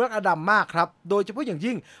ากดู Black Adam มากครับโดยเฉพาะอย่าง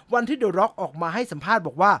ยิ่งวันที่ The Rock ออกมาให้สัมภาษณ์บ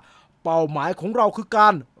อกว่า เป้าหมายของเราคือกา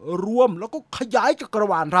รรวมแล้วก็ขยายจักร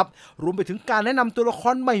วาลครับรวมไปถึงการแนะนำตัวละค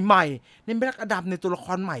รใหม่ๆในแบล็กอดัมในตัวละค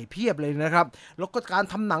รใหม่เพียบเลยนะครับแล้วก็การ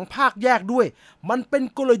ทำหนังภาคแยกด้วยมันเป็น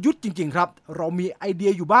กลยุทธ์จริงๆครับเรามีไอเดี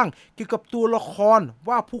ยอยู่บ้างเกี่ยวกับตัวละคร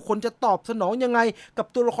ว่าผู้คนจะตอบสนองยังไงกับ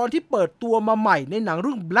ตัวละครที่เปิดตัวมาใหม่ในหนังเ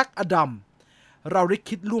รื่องแบล็กอดัมเราได้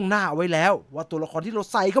คิดล่วงหน้าเอาไว้แล้วว่าตัวละครที่เรา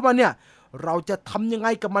ใส่เข้ามาเนี่ยเราจะทำยังไง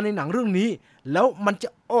กับมันในหนังเรื่องนี้แล้วมันจะ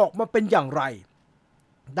ออกมาเป็นอย่างไร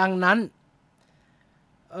ดังนั้น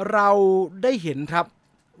เราได้เห็นครับ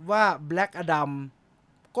ว่า Black Adam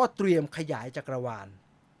ก็เตรียมขยายจักรวาล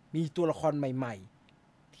มีตัวละครใหม่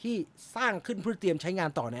ๆที่สร้างขึ้นเพื่อเตรียมใช้งาน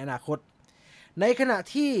ต่อในอนาคตในขณะ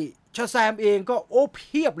ที่ชาแซมเองก็เ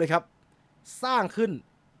พียบเลยครับสร้างขึ้น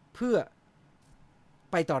เพื่อ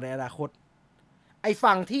ไปต่อในอนาคตไอ้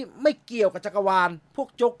ฝั่งที่ไม่เกี่ยวกับจักรวาลพวก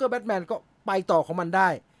โจ๊กเกอร์แบทแมนก็ไปต่อของมันได้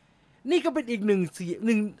นี่ก็เป็นอีกห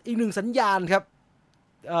นึ่งสัญญาณครับ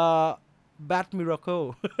Bad Miracle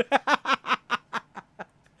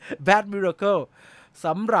Bad Miracle ส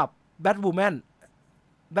ำหรับ Batwoman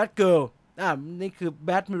Batgirl นี่คือ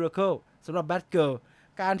Bad Miracle สำหรับ Batgirl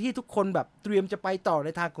การที่ทุกคนแบบเตรียมจะไปต่อใน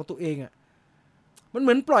ทางของตัวเองอ่ะมันเห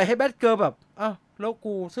มือนปล่อยให้ Batgirl แบบแล้ว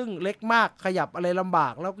กูซึ่งเล็กมากขยับอะไรลำบา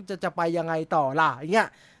กแล้วจะไปยังไงต่อล่ะอย่างเงี้ย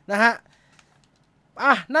นะฮะ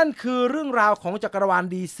นั่นคือเรื่องราวของจักรวาล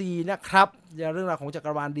DC นะครับเรื่องราวของจัก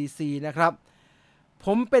รวาล DC นะครับผ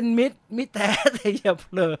มเป็นมิตรแท้แต่อย่าเผ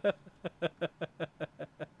ลอ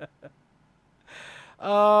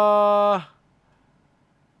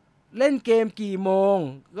เล่นเกมกี่โมง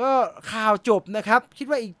ก็ข่าวจบนะครับคิด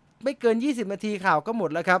ว่าอีกไม่เกิน20นาทีข่าวก็หมด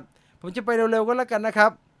แล้วครับผมจะไปเร็วๆก็แล้วกันนะครั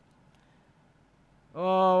บ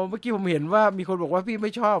เมื่อกี้ผมเห็นว่ามีคนบอกว่าพี่ไ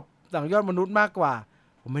ม่ชอบหนังยอดมนุษย์มากกว่า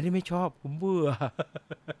ผมไม่ชอบผมเบื่อ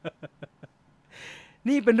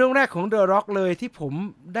นี่เป็นเรื่องแรกของ The Rock เลยที่ผม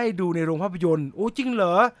ได้ดูในโรงภาพยนตร์โอ้จริงเหร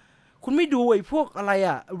อคุณไม่ดูไอ้พวกอะไร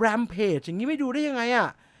Rampage อย่างนี้ไม่ดูได้ยังไง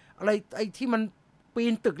อะไรไอ้ที่มันปี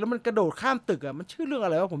นตึกแล้วมันกระโดดข้ามตึกมันชื่อเรื่องอะ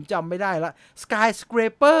ไรวะผมจำไม่ได้ละ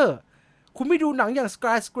Skyscraper คุณไม่ดูหนังอย่าง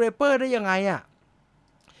Skyscraper ได้ยังไง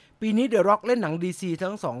ปีนี้ The Rock เล่นหนัง DC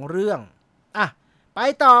ทั้ง2เรื่องไป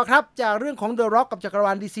ต่อครับจากเรื่องของ The Rock กับจักรว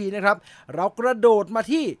าล DC นะครับเรากระโดดมา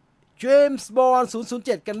ที่ James Bond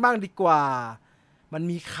 007 กันบ้างดีกว่ามัน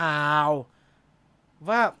มีข่าว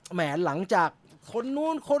ว่าแหมหลังจากคน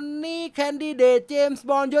นู้นคนนี้แคนดิเดตเจมส์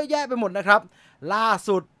บอนด์เยอะแยะไปหมดนะครับล่า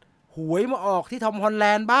สุดหวยมาออกที่ทอมฮอลแล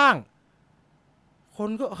นด์บ้างคน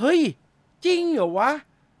ก็เฮ้ยจริงเหรอวะ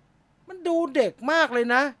มันดูเด็กมากเลย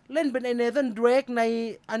นะเล่นเป็นไอเนธัน เดรกใน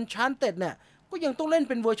Uncharted เนี่ยก็ยังต้องเล่น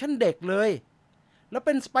เป็นเวอร์ชันเด็กเลยแล้วเ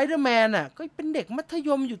ป็นสไปเดอร์แมนก็เป็นเด็กมัธย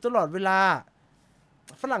มอยู่ตลอดเวลา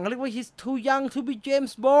ฝรั่งเรียกว่า he's too young to be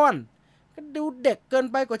James Bondก็ดูเด็กเกิน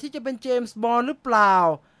ไปกว่าที่จะเป็นเจมส์บอนด์หรือเปล่า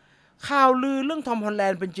ข่าวลือเรื่องทอมฮอลแล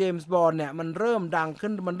นด์เป็นเจมส์บอนด์เนี่ยมันเริ่มดังขึ้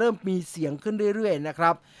นมันเริ่มมีเสียงขึ้นเรื่อยๆนะค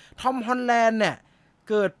รับทอมฮอลแลนด์เนี่ย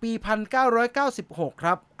เกิดปี1996ค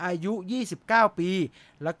รับอายุ29ปี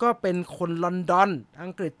แล้วก็เป็นคนลอนดอนอั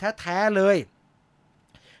งกฤษแท้ๆเลย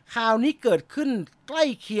ข่าวนี้เกิดขึ้นใกล้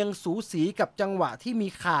เคียงสูสีกับจังหวะที่มี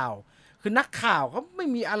ข่าวคือนักข่าวเขาไม่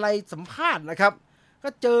มีอะไรสัมภาษณ์นะครับก็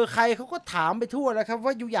เจอใครเขาก็ถามไปทั่วแล้วครับ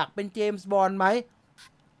ว่าอยู่อยากเป็นเจมส์บอนด์ไหม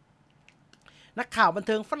นักข่าวบันเ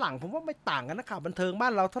ทิงฝรั่งผมว่าไม่ต่างกันนักข่าวบันเทิงบ้า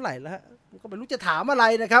นเราเท่าไหร่แล้วก็ไม่รู้จะถามอะไร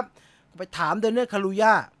นะครับไปถามเดนเนอร์คารู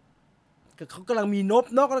ย่าเขากำลังมีนก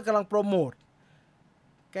กำลังโปรโมท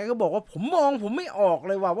แกก็บอกว่าผมไม่ออก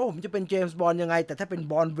เลยว่าผมจะเป็นเจมส์บอนด์ยังไงแต่ถ้าเป็น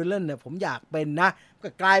บอนด์วิลเลนเนี่ยผมอยากเป็นนะก็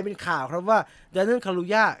กลายเป็นข่าวครับว่าเดนเนอร์คารู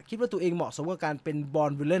ย่าคิดว่าตัวเองเหมาะสมกับการเป็นบอ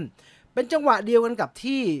นด์วิลเลนเป็นจังหวะเดียวกันกับ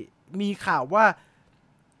ที่มีข่าวว่า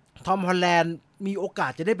ทอมฮอลแลนด์มีโอกา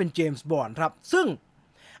สจะได้เป็นเจมส์บอนด์ครับซึ่ง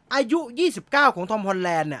อายุ29ของทอมฮอลแล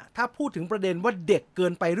นด์เนี่ยถ้าพูดถึงประเด็นว่าเด็กเกิ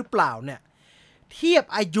นไปหรือเปล่าเนี่ยเทียบ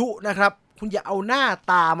อายุนะครับคุณอย่าเอาหน้า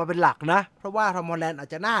ตามาเป็นหลักนะเพราะว่าทอมฮอลแลนด์อาจ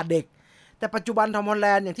จะหน้าเด็กแต่ปัจจุบันทอมฮอลแล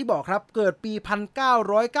นด์อย่างที่บอกครับเกิดปี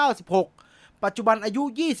1996ปัจจุบันอายุ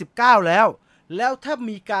29แล้วถ้า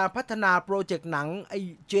มีการพัฒนาโปรเจกต์หนังไอ้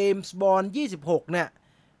เจมส์บอนด์26เนี่ย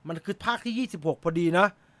มันคือภาคที่26พอดีนะ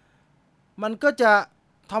มันก็จะ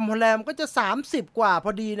ทอมฮอลแลนด์ก็จะ30กว่าพ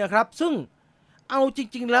อดีนะครับซึ่งเอาจ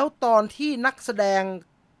ริงๆแล้วตอนที่นักแสดง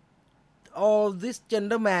All This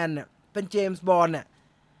Gentleman เนี่ยเป็นเจมส์บอนด์เนี่ย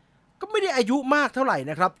ก็ไม่ได้อายุมากเท่าไหร่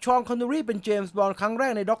นะครับชอนคอนเนอรีเป็นเจมส์บอนด์ครั้งแร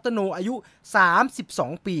กในด็อกเตอร์โนอายุ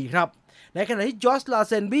32ปีครับในขณะที่จอร์จ ลา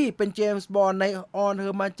เซนบี้เป็นเจมส์บอนด์ใน On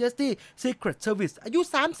Her Majesty Secret Service อายุ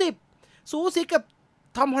30สูสีกับ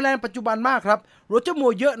ทอมฮอลแลนด์ปัจจุบันมากครับโรเจอร์ มั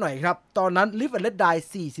วร์เยอะหน่อยครับตอนนั้น Live and Let Die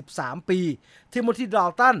 43ปีทิโมธี ดาล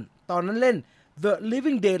ตันตอนนั้นเล่นThe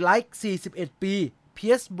Living Daylight 41ปี เพี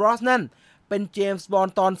ยร์ส บรอสแนน เป็นเจมส์บอน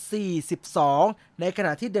ด์ตอน42ในขณ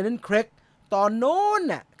ะที่เดนนิส เครกตอนโน้น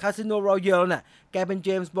น่ะคาสิโนรอยัลน่ะแกเป็นเจ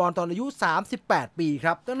มส์บอนด์ตอนอายุ38ปีค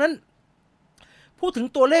รับดังนั้นพูดถึง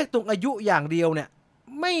ตัวเลขตรงอายุอย่างเดียวเนี่ย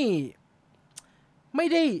ไม่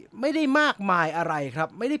ได้มากมายอะไรครับ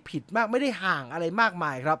ไม่ได้ผิดมากไม่ได้ห่างอะไรมากม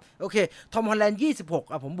ายครับโอเคทอมฮอลแลนด์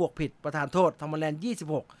26ผมบวกผิดประธานโทษทอมฮอลแลนด์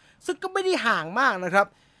26ซึ่งก็ไม่ได้ห่างมากนะครับ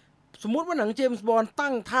สมมุติว่าหนังเจมส์บอนด์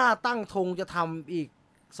ตั้งท่าตั้งธงจะทำอีก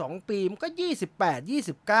2ปีมันก็28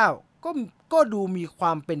 29ก็ดูมีคว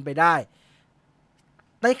ามเป็นไปได้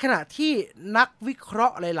ในขณะที่นักวิเครา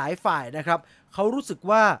ะห์หลายๆฝ่ายนะครับเขารู้สึก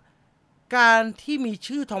ว่าการที่มี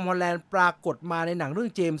ชื่อทอมฮอลแลนด์ปรากฏมาในหนังเรื่อ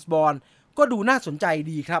งเจมส์บอนด์ก็ดูน่าสนใจ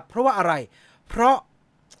ดีครับเพราะว่าอะไรเพราะ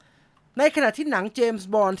ในขณะที่หนังเจมส์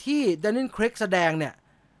บอนด์ที่แดเนียล เครกแสดงเนี่ย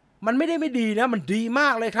มันไม่ดีนะมันดีมา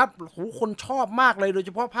กเลยครับโหคนชอบมากเลยโดยเฉ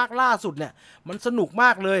พาะภาคล่าสุดเนี่ยมันสนุกม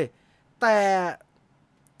ากเลยแต่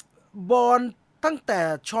บอนด์ตั้งแต่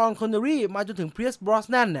ชอน คอนเนอรีมาจนถึงเพียร์ส บรอส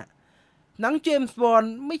แนนเนี่ยหนังเจมส์บอน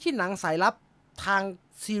ด์ไม่ใช่หนังสายลับทาง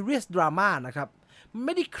ซีเรียสดราม่านะครับไ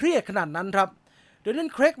ม่ได้เครียดขนาดนั้นครับเดนนิส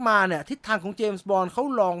เครกมาเนี่ยทิศทางของเจมส์บอนด์เขา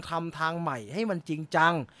ลองทำทางใหม่ให้มันจริงจั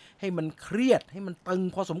งให้มันเครียดให้มันตึง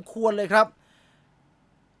พอสมควรเลยครับ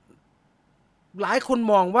หลายคน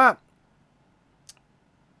มองว่า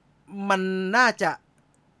มันน่าจะ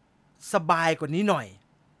สบายกว่านี้หน่อย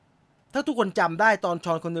ถ้าทุกคนจำได้ตอนช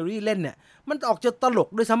อน คอนเนอรีเล่นเนี่ยมันออกจะตลก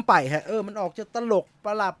ด้วยซ้ำไปฮะมันออกจะตลกป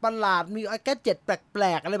ระหลาดมีแกดเจ็ตแปล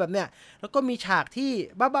กๆอะไรแบบเนี้ยแล้วก็มีฉากที่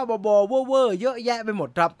บ้าๆบอๆเว่อร์เยอะแยะไปหมด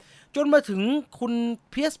ครับจนมาถึงคุณ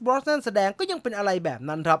เพียร์ส บรอสแนนแสดงก็ยังเป็นอะไรแบบ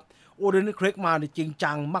นั้นครับเดนนิส เครกมาเนี่ยจริง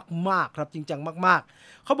จังมากๆครับจริงจังมาก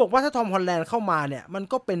ๆเขาบอกว่าถ้าทอมฮอลแลนด์เข้ามาเนี่ยมัน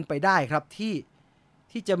ก็เป็นไปได้ครับ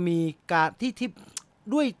ที่จะมีการที่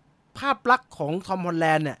ด้วยภาพลักษณ์ของทอมฮอลแล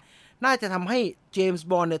นด์เนี่ยน่าจะทำให้เจมส์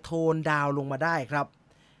บอนด์เนี่ยโทนดาวลงมาได้ครับ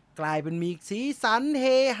กลายเป็นมีสีสันเฮ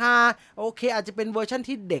ฮาโอเคอาจจะเป็นเวอร์ชัน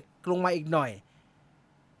ที่เด็กลงมาอีกหน่อย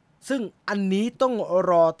ซึ่งอันนี้ต้อง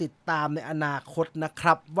รอติดตามในอนาคตนะค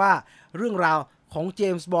รับว่าเรื่องราวของเจ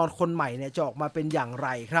มส์บอนด์คนใหม่เนี่ยจะออกมาเป็นอย่างไร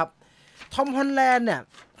ครับทอมฮอลแลนด์เนี่ย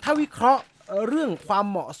ถ้าวิเคราะห์เรื่องความ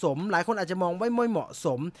เหมาะสมหลายคนอาจจะมองว่าไม่เหมาะส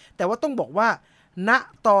มแต่ว่าต้องบอกว่าณ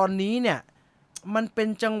ตอนนี้เนี่ยมันเป็น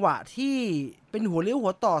จังหวะที่เป็นหัวเลี้ยวหั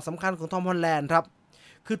วต่อสำคัญของทอมฮอลแลนด์ครับ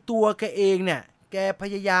คือตัวแกเองเนี่ยแกพ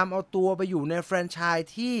ยายามเอาตัวไปอยู่ในแฟรนไชส์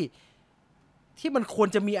ที่มันควร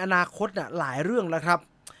จะมีอนาคตน่ะหลายเรื่องแล้วครับ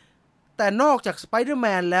แต่นอกจากสไปเดอร์แม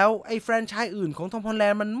นแล้วไอ้แฟรนไชส์อื่นของทอมฮอลแล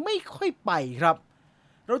นด์มันไม่ค่อยไปครับ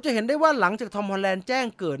เราจะเห็นได้ว่าหลังจากทอมฮอลแลนด์แจ้ง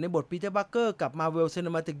เกิดในบทปีเตอร์ บัคเกอร์กับ Marvel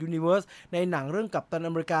Cinematic Universe ในหนังเรื่องกัปตัน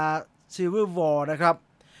อเมริกา Civil War นะครับ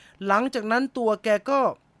หลังจากนั้นตัวแกก็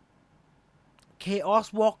Chaos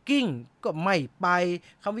Walking ก็ไม่ไป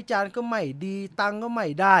คำวิจารณ์ก็ไม่ดีตังก็ไม่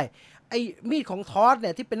ได้ไอ้มีดของทอสเ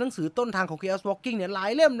นี่ยที่เป็นหนังสือต้นทางของ Chaos Walking เนี่ยหลา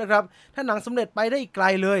ยเล่มนะครับถ้าหนังสำเร็จไปได้อีกไกล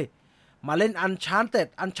เลยมาเล่น Uncharted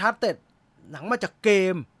หนังมาจากเก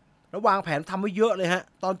มแล้ววางแผนทำไว้เยอะเลยฮะ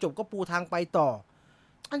ตอนจบก็ปูทางไปต่อ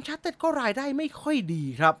Uncharted ก็รายได้ไม่ค่อยดี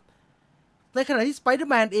ครับในขณะที่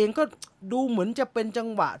Spider-Man เองก็ดูเหมือนจะเป็นจัง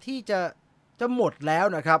หวะที่จะหมดแล้ว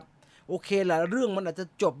นะครับโอเคแหละเรื่องมันอาจจะ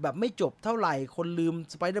จบแบบไม่จบเท่าไหร่คนลืม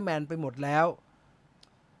สไปเดอร์แมนไปหมดแล้ว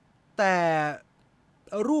แต่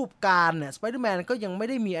รูปการเนี่ยสไปเดอร์แมนก็ยังไม่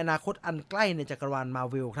ได้มีอนาคตอันใกล้ในจักรวาลมาร์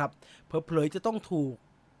เวลครับเผลอๆจะต้องถูก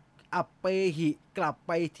อัปเปหิกลับไ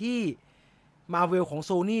ปที่มาร์เวลของโ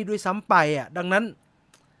ซนี่ด้วยซ้ำไปอ่ะดังนั้น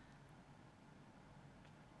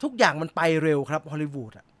ทุกอย่างมันไปเร็วครับฮอลลีวู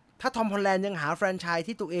ดอ่ะถ้าทอมฮอลแลนด์ยังหาแฟรนไชส์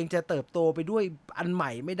ที่ตัวเองจะเติบโตไปด้วยอันให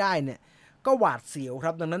ม่ไม่ได้เนี่ยก็หวาดเสียวค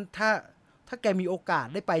รับดังนั้นถ้าแกมีโอกาส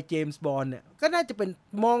ได้ไปเจมส์บอนด์เนี่ยก็น่าจะเป็น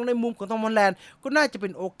มองในมุมของทอมฮอลแลนด์ก็น่าจะเป็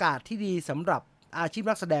นโอกาสที่ดีสำหรับอาชีพ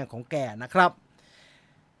นักแสดงของแกนะครับ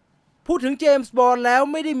พูดถึงเจมส์บอนด์แล้ว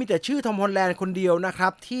ไม่ได้มีแต่ชื่อทอมฮอลแลนด์คนเดียวนะครั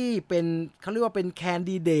บที่เป็นเขาเรียกว่าเป็นแคน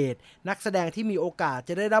ดิเดตนักแสดงที่มีโอกาส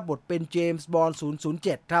จะได้รับบทเป็นเจมส์บอนด์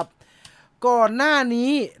007ครับก่อนหน้า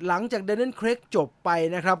นี้หลังจากเดนนิส เครกจบไป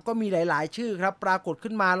นะครับก็มีหลายๆชื่อครับปรากฏ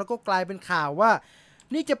ขึ้นมาแล้วก็กลายเป็นข่าวว่า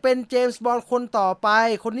นี่จะเป็นเจมส์บอนด์คนต่อไป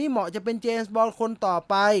คนนี้เหมาะจะเป็นเจมส์บอนด์คนต่อ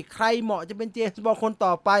ไปใครเหมาะจะเป็นเจมส์บอนด์คนต่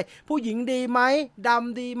อไปผู้หญิงดีไหมด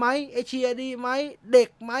ำดีไหมเอเชียดีไหมเด็ก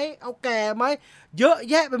ไหมเอาแก่ไหมเยอะ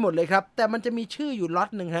แยะไปหมดเลยครับแต่มันจะมีชื่ออยู่ล็อต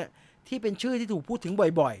หนึ่งฮะที่เป็นชื่อที่ถูกพูดถึง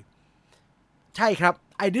บ่อยๆใช่ครับ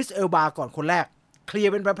ไอริส เอลบาก่อนคนแรกเคลีย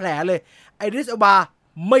ร์เป็นแผลเลยไอริส เอลบา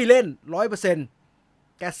ไม่เล่น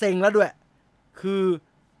 100% แกเซ็งแล้วด้วยคือ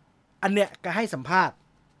อันเนี้ยแกให้สัมภาษณ์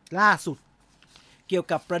ล่าสุดเกี่ยว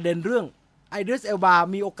กับประเด็นเรื่องไอริส เอลบา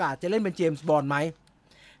มีโอกาสจะเล่นเป็นเจมส์บอนด์ไหม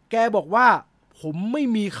แกบอกว่าผมไม่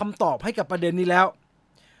มีคำตอบให้กับประเด็นนี้แล้ว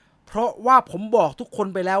เพราะว่าผมบอกทุกคน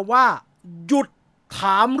ไปแล้วว่าหยุด ถ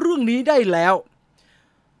ามเรื่องนี้ได้แล้ว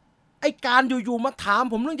ไอการอยู่ๆมาถาม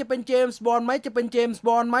ผมเรื่องจะเป็นเจมส์บอนด์ไหมจะเป็นเจมส์บ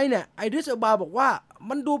อนด์ไหมเนี่ยไอริส เอลบาบอกว่า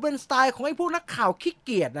มันดูเป็นสไตล์ของไอพวกนักข่าวขี้เ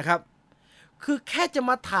กียจนะครับคือแค่จะ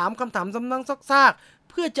มาถามคำถามซ้ำๆซากๆ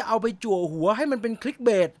เพื่อจะเอาไปจั่วหัวให้มันเป็นคลิกเบ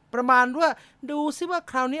สประมาณว่าดูซิว่า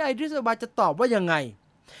คราวนี้ไอริส เอลบาจะตอบว่ายังไง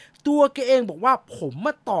ตัวแกเองบอกว่าผมม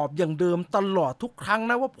าตอบอย่างเดิมตลอดทุกครั้ง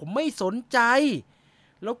นะว่าผมไม่สนใจ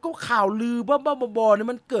แล้วก็ข่าวลือบ้าๆบอๆเนี่ย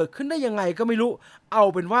มันเกิดขึ้นได้ยังไงก็ไม่รู้เอา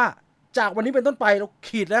เป็นว่าจากวันนี้เป็นต้นไปเรา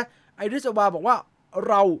ขีดนะไอริส เอลบาบอกว่า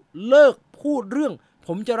เราเลิกพูดเรื่องผ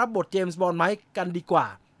มจะรับบทเจมส์บอนด์ไหมกันดีกว่า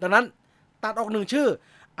ดังนั้นตัดออกหนึ่งชื่อ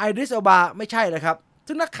ไอริส เอลบาไม่ใช่นะครับ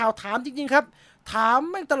ซึ่งนักข่าวถามจริงๆครับถาม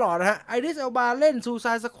แม่งตลอดนะฮะไอริส เอลบาเล่นซูซ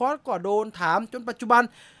ายสควอตก็โดนถามจนปัจจุบัน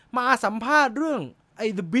มาสัมภาษณ์เรื่องไอ้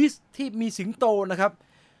The Beast ที่มีสิงโตนะครับ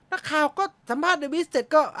นักข่าวก็สัมภาษณ์ The Beast เสร็จ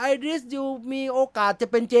ก็ไอริสอยู่มีโอกาสจะ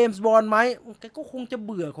เป็นเจมส์บอนด์ไหมแกก็คงจะเ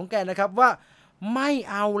บื่อของแกนะครับว่าไม่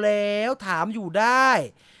เอาแล้วถามอยู่ได้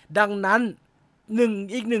ดังนั้น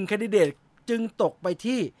อีกหนึ่งแคนดิเดตจึงตกไป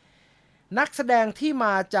ที่นักแสดงที่ม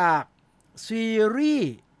าจากซีรี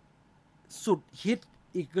ส์สุดฮิต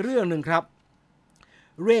อีกเรื่องหนึ่งครับ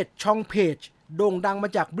เรดชองเพจโด่งดังมา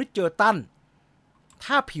จากบริดเจอร์ตัน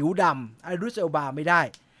ถ้าผิวดำไอริส เอลบาไม่ได้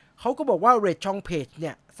เขาก็บอกว่าเรดชองเพจเ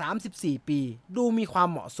นี่ย34ปีดูมีความ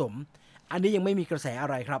เหมาะสมอันนี้ยังไม่มีกระแสอะ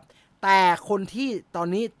ไรครับแต่คนที่ตอน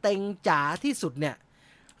นี้เต็งจ๋าที่สุดเนี่ย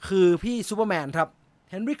คือพี่ซูเปอร์แมนครับ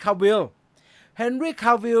เฮนรี่คาวิ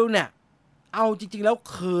ลเนี่ยเอาจริงๆแล้ว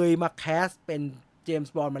เคยมาแคสเป็นเจม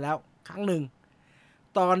ส์บอนด์มาแล้วครั้งหนึ่ง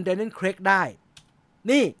ตอนแดเนียล เครกได้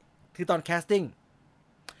นี่คือตอนแคสติ้ง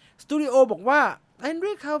สตูดิโอบอกว่าเฮน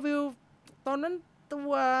รี่คาวิลตอนนั้นตั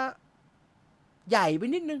วใหญ่ไป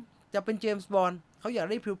นิดนึงจะเป็นเจมส์บอนด์เขาอยาก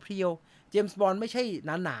ได้เพรียวๆเจมส์บอนด์ไม่ใช่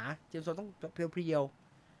หนาๆเจมส์บอนด์ต้องเพรียว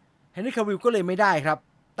ๆเฮนรี่คาวิลก็เลยไม่ได้ครับ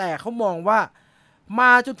แต่เขามองว่าม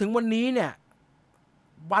าจนถึงวันนี้เนี่ย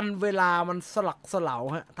วันเวลามันสลักสลาว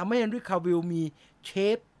ฮะทำให้เฮนรี่คาวิลมีเช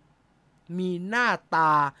ฟมีหน้าต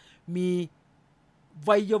ามี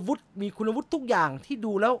วัยวุฒิมีคุณวุฒิทุกอย่างที่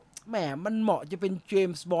ดูแล้วแหมมันเหมาะจะเป็นเจม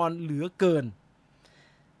ส์บอนด์เหลือเกิน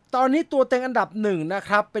ตอนนี้ตัวเต็งอันดับหนึ่งนะค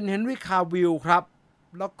รับเป็นเฮนรี่คาวิลครับ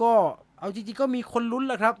แล้วก็เอาจริงๆก็มีคนลุ้น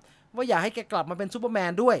แล้วครับว่าอยากให้แกกลับมาเป็นซูเปอร์แม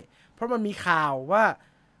นด้วยเพราะมันมีข่าวว่า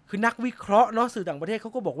คือนักวิเคราะห์เนาะสื่อต่างประเทศเข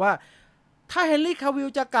าก็บอกว่าถ้าเฮนรี่คาวิล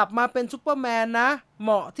จะกลับมาเป็นซูเปอร์แมนนะเห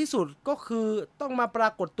มาะที่สุดก็คือต้องมาปรา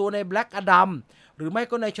กฏตัวในแบล็กอดัมหรือไม่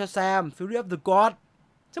ก็ในชาแซม Fury of the God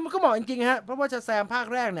ซึ่งมันก็เหมาะจริงๆฮะเพราะว่าชาแซมภาค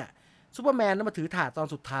แรกเนี่ยซูเปอร์แมนนั้นมาถือถาดตอน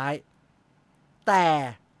สุดท้ายแต่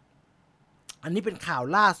อันนี้เป็นข่าว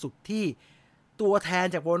ล่าสุดที่ตัวแทน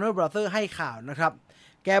จาก Warner Brother ให้ข่าวนะครับ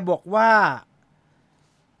แกบอกว่า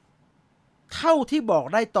เท่าที่บอก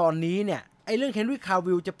ได้ตอนนี้เนี่ยไอ้เรื่องเฮนรี่คา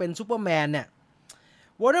วิลจะเป็นซูเปอร์แมนเนี่ย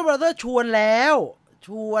Warner Brother ชวน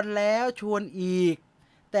อีก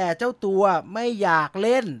แต่เจ้าตัวไม่อยากเ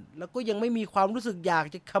ล่นแล้วก็ยังไม่มีความรู้สึกอยาก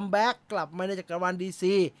จะคัมแบ็กกลับมาในจักรวาล DC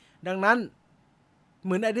ดังนั้นเห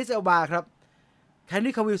มือนไอริส เอลบาครับเฮน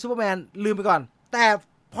รี่คาวิลซูเปอร์แมนลืมไปก่อนแต่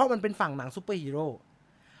เพราะมันเป็นฝั่งหนังซูเปอร์ฮีโร่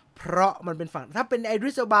เพราะมันเป็นฝั่งถ้าเป็นไอริ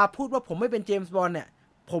ส เอลบาพูดว่าผมไม่เป็นเจมส์บอนด์เนี่ย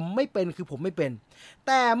ผมไม่เป็นคือผมไม่เป็นแ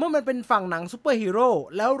ต่เมื่อมันเป็นฝั่งหนังซูเปอร์ฮีโร่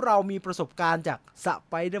แล้วเรามีประสบการณ์จากส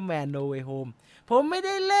ไปเดอร์แมนโนเวย์โฮมผมไม่ไ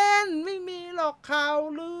ด้เล่นไม่มีหรอกข่าว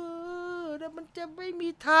ลือแต่มันจะไม่มี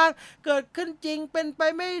ทางเกิดขึ้นจริงเป็นไป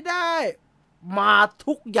ไม่ได้มา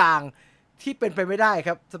ทุกอย่างที่เป็นไปไม่ได้ค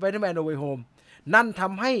รับสไปเดอร์แมนโนเวย์โฮมนั่นท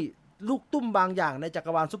ำให้ลูกตุ้มบางอย่างในจัก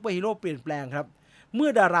รวาลซูเปอร์ฮีโร่เปลี่ยนแปลงครับเมื่อ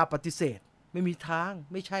ดาราปฏิเสธไม่มีทาง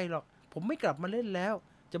ไม่ใช่หรอกผมไม่กลับมาเล่นแล้ว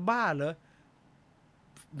จะบ้าเหรอ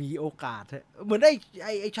มีโอกาสเหมือนไ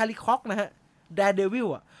อ้ชาลีคอกนะฮะแดร์เดวิล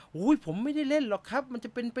อ่ะอุ้ยผมไม่ได้เล่นหรอกครับมันจะ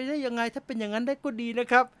เป็นไปได้ยังไงถ้าเป็นอย่างนั้นได้ก็ดีนะ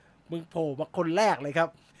ครับมึงโผล่มาคนแรกเลยครับ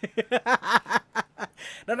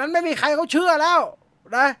ดังนั้นไม่มีใครเขาเชื่อแล้ว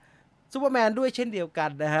นะซูเปอร์แมนด้วยเช่นเดียวกัน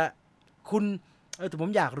นะฮะคุณแต่ผม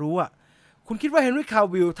อยากรู้อ่ะคุณคิดว่าเฮนรี่คา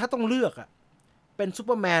วิลถ้าต้องเลือกอ่ะเป็นซูเป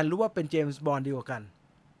อร์แมนหรือว่าเป็นเจมส์บอนด์ดีกว่ากัน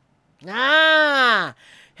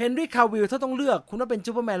เฮนรี่คาวิลถ้าต้องเลือกคุณว่าเป็น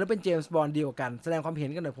ซูเปอร์แมนหรือเป็นเจมส์บอนด์ดีกว่ากันแสดงความเห็น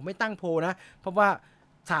กันหน่อยผมไม่ตั้งโพลนะเพราะว่า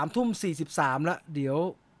3:43แล้วเดี๋ยว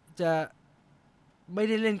จะไม่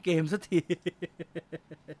ได้เล่นเกมสักที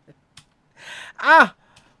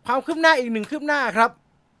ความคืบหน้าอีกหนึ่งคืบหน้าครับ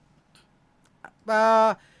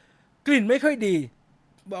กลิ่นไม่ค่อยดี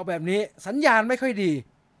บอกแบบนี้สัญญาณไม่ค่อยดี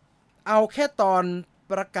เอาแค่ตอน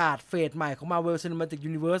ประกาศเฟสใหม่ของ Marvel Cinematic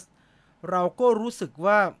Universe เราก็รู้สึก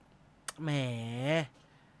ว่าแหม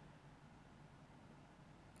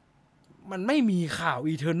มันไม่มีข่าว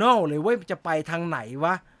Eternal เลยว่าจะไปทางไหนว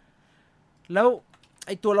ะแล้วไ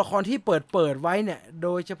อตัวละครที่เปิดไว้เนี่ยโด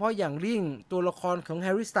ยเฉพาะอย่างยิ่งตัวละครของ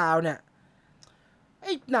Harry Styles เนี่ย ไ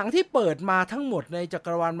อ้หนังที่เปิดมาทั้งหมดในจัก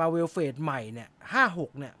รวาลมาเวลเฟสใหม่เนี่ย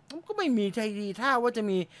5-6เนี่ยมันก็ไม่มีทีท่าว่าจะ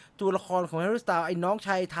มีตัวละครของแฮร์รี่สไตล์ไอ้น้องช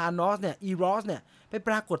ายธานอสเนี่ยอีรอสเนี่ยไปป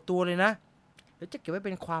รากฏตัวเลยนะเดี๋ยวจะเก็บไว้เ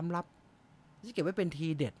ป็นความลับจะเก็บไว้เป็นที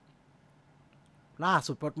เด็ดล่า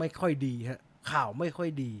สุดพอไม่ค่อยดีฮะข่าวไม่ค่อย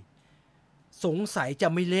ดีสงสัยจะ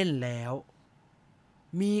ไม่เล่นแล้ว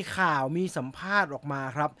มีข่าวมีสัมภาษณ์ออกมา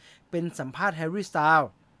ครับเป็นสัมภาษณ์แฮร์รี่สไตล์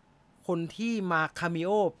คนที่มาคาเมโ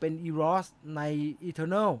อเป็นอีรอสใน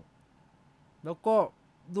Eternal แล้วก็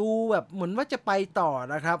ดูแบบเหมือนว่าจะไปต่อ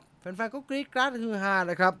นะครับแฟนๆก็กรี๊ดกราดฮือฮา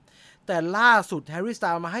นะครับแต่ล่าสุดแฮร์รี่สไต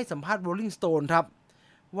ล์มาให้สัมภาษณ์ Rolling Stone ครับ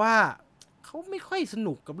ว่าเขาไม่ค่อยส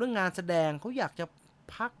นุกกับเรื่องงานแสดงเขาอยากจะ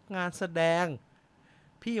พักงานแสดง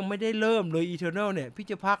พี่ยังไม่ได้เริ่มเลย Eternal เนี่ยพี่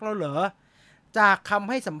จะพักแล้วเหรอจากคำ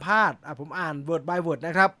ให้สัมภาษณ์ผมอ่าน word by word น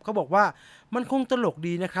ะครับเขาบอกว่ามันคงตลก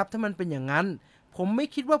ดีนะครับถ้ามันเป็นอย่างนั้นผมไม่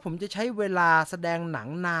คิดว่าผมจะใช้เวลาแสดงหนัง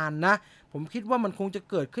นานนะผมคิดว่ามันคงจะ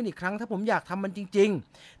เกิดขึ้นอีกครั้งถ้าผมอยากทำมันจริง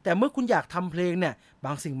ๆแต่เมื่อคุณอยากทำเพลงเนี่ยบ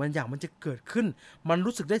างสิ่งบางอย่างมันจะเกิดขึ้นมัน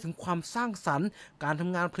รู้สึกได้ถึงความสร้างสรรค์การท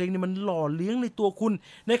ำงานเพลงเนี่ยมันหล่อเลี้ยงในตัวคุณ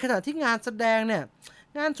ในขณะที่งานแสดงเนี่ย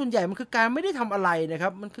งานส่วนใหญ่มันคือการไม่ได้ทำอะไรนะครั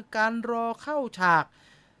บมันคือการรอเข้าฉาก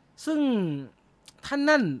ซึ่งท่าน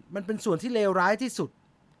นั่นมันเป็นส่วนที่เลวร้ายที่สุด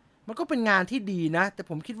มันก็เป็นงานที่ดีนะแต่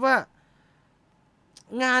ผมคิดว่า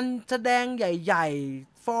งานแสดงใหญ่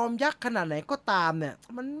ๆฟอร์มยักษ์ขนาดไหนก็ตามเนี่ย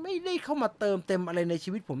มันไม่ได้เข้ามาเติมเต็มอะไรใน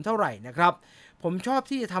ชีวิตผมเท่าไหร่นะครับผมชอบ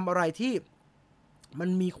ที่จะทำอะไรที่มัน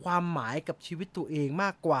มีความหมายกับชีวิตตัวเองมา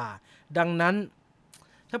กกว่าดังนั้น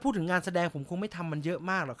ถ้าพูดถึงงานแสดงผมคงไม่ทำมันเยอะ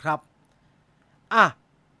มากหรอกครับ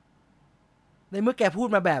ในเมื่อแกพูด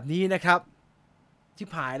มาแบบนี้นะครับชิบ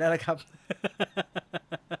หายแล้วนะครับ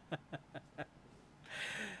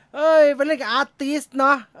เป็นเรื่องกับอาร์ติสเน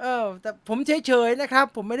าะแต่ผมเฉยๆนะครับ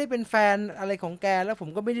ผมไม่ได้เป็นแฟนอะไรของแกแล้วผม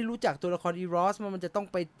ก็ไม่ได้รู้จักตัวละครอีรอสมันจะต้อง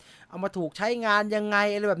ไปเอามาถูกใช้งานยังไง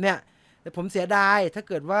อะไรแบบเนี้ยแต่ผมเสียดายถ้า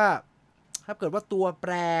เกิดว่าตัวแป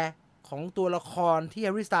รของตัวละครที่แฮ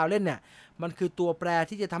ร์รี่สไตล์เล่นเนี่ยมันคือตัวแปร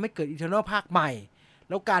ที่จะทำให้เกิด Eternal ภาคใหม่แ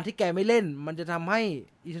ล้วการที่แกไม่เล่นมันจะทำให้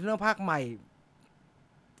Eternal ภาคใหม่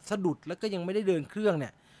สะดุดแล้วก็ยังไม่ได้เดินเครื่องเ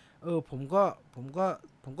นี่ยผม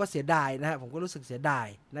ก็เสียดายนะฮะผมก็รู้สึกเสียดาย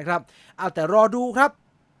นะครับแต่รอดูครับ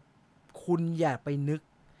คุณอย่าไปนึก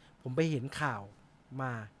ผมไปเห็นข่าวม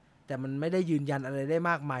าแต่มันไม่ได้ยืนยันอะไรได้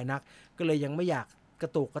มากมายนักก็เลยยังไม่อยากกร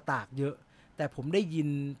ะโตกกระตากเยอะแต่ผมได้ยิน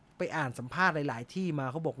ไปอ่านสัมภาษณ์หลายๆที่มา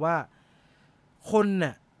เขาบอกว่าคน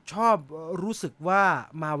น่ะชอบรู้สึกว่า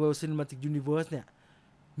Marvel Cinematic Universe เนี่ย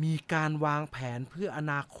มีการวางแผนเพื่ออ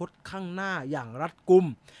นาคตข้างหน้าอย่างรัดกุม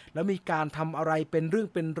แล้วมีการทำอะไรเป็นเรื่อง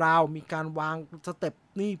เป็นราวมีการวางสเต็ป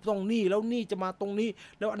นี่ต้องนี่แล้วนี่จะมาตรงนี้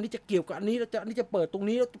แล้วอันนี้จะเกี่ยวกับอันนี้แล้วอันนี้จะเปิดตรง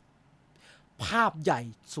นี้แล้วภาพใหญ่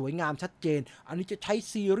สวยงามชัดเจนอันนี้จะใช้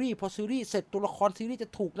ซีรีส์พอซีรีส์เสร็จตัวละครซีรีส์จะ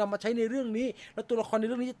ถูกนำมาใช้ในเรื่องนี้แล้วตัวละครในเ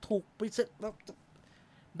รื่องนี้จะถูกไปเสร็จแล้ว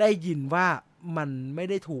ได้ยินว่ามันไม่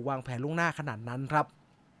ได้ถูกวางแผนล่วงหน้าขนาดนั้นครับ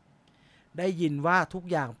ได้ยินว่าทุก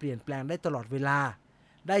อย่างเปลี่ยนแปลงได้ตลอดเวลา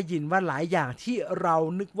ได้ยินว่าหลายอย่างที่เรา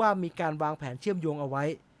นึกว่ามีการวางแผนเชื่อมโยงเอาไว้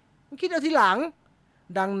มันคิดเอาทีหลัง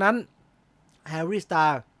ดังนั้นแฮร์รี่สไต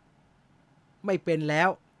ล์ไม่เป็นแล้ว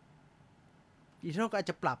อีเทอร์นอลก็อาจ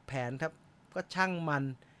จะปรับแผนครับก็ช่างมัน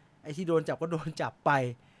ไอ้ที่โดนจับก็โดนจับไป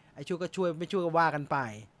ไอ้ช่วยก็ช่วยไม่ช่วยก็ว่ากันไป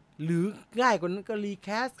หรือง่ายกว่านั้นก็รีแค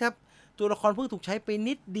สครับตัวละครเพิ่งถูกใช้ไป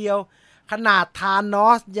นิดเดียวขนาดธานอ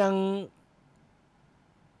สยัง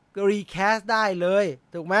รีแคสได้เลย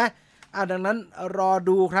ถูกไหมดังนั้นรอ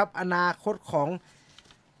ดูครับอนาคตของ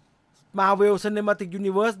Marvel Cinematic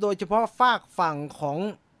Universe โดยเฉพาะฝากฝั่งของ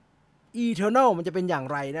Eternal มันจะเป็นอย่าง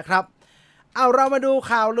ไรนะครับเรามาดู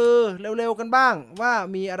ข่าวลือเร็วๆกันบ้างว่า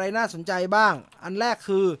มีอะไรน่าสนใจบ้างอันแรก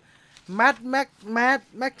คือแม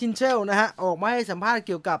ทคินเชลนะฮะออกมาให้สัมภาษณ์เ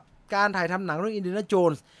กี่ยวกับการถ่ายทำหนังเรื่อง Indiana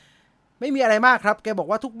Jones ไม่มีอะไรมากครับแกบอก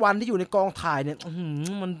ว่าทุกวันที่อยู่ในกองถ่ายเนี่ย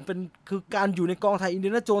มันเป็นคือการอยู่ในกองถ่าย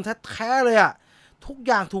Indiana Jones แท้ๆเลยอะทุก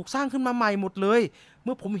อย่างถูกสร้างขึ้นมาใหม่หมดเลยเ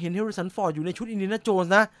มื่อผมเห็นแฮร์ริสันฟอร์ดอยู่ในชุด Indiana Jones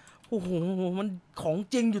นะโอ้โหมันของ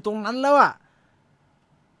จริงอยู่ตรงนั้นแล้วอะ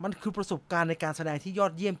มันคือประสบการณ์ในการแสดงที่ยอ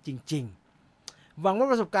ดเยี่ยมจริงๆหวังว่า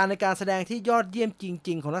ประสบการณ์ในการแสดงที่ยอดเยี่ยมจ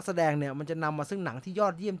ริงๆของนักแสดงเนี่ยมันจะนำมาซึ่งหนังที่ยอ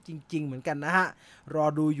ดเยี่ยมจริงๆเหมือนกันนะฮะรอ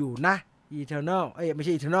ดูอยู่นะ Eternal ไม่ใ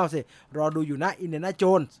ช่ Eternal สิรอดูอยู่นะ Indiana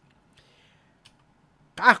Jones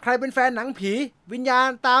ใครเป็นแฟนหนังผีวิญญาณ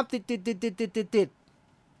ตามติด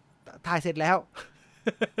ถ่ายเสร็จแล้ว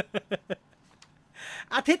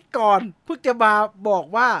อาทิตย์ก่อนเพิ่งจะมาบอก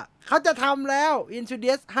ว่าเขาจะทำแล้ว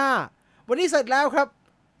Insidious 5วันนี้เสร็จแล้วครับ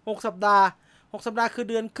6 สัปดาห์คือ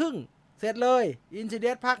เดือนครึ่งเสร็จเลย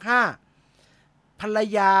Insidious ภาค5ภรร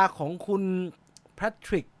ยาของคุณแพท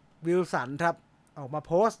ริกวิลสันครับออกมา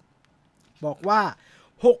โพสต์บอกว่า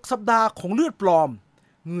6 สัปดาห์ของเลือดปลอม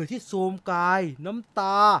เหงื่อที่โทรมกายน้ำต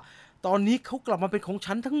าตอนนี้เขากลับมาเป็นของ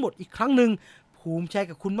ฉันทั้งหมดอีกครั้งหนึ่งภูมิใจ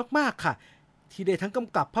กับคุณมากๆค่ะที่ได้ทั้งก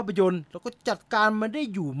ำกับภาพยนตร์แล้วก็จัดการมันได้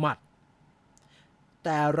อยู่หมัดแ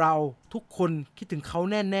ต่เราทุกคนคิดถึงเขา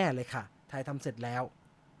แน่ๆเลยค่ะถ่ายทำเสร็จแล้ว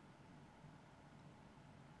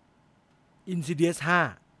Insidious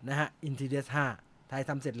 5นะฮะ Insidious 5ถ่ายท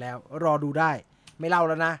ำเสร็จแล้วรอดูได้ไม่เล่า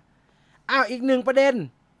แล้วนะอีกหนึ่งประเด็น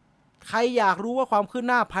ใครอยากรู้ว่าความคืบ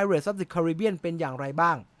หน้า Pirates of the Caribbean เป็นอย่างไรบ้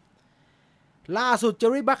างล่าสุดเจอ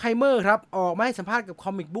ร์รี่บัคไฮเมอร์ครับออกมาให้สัมภาษณ์กับ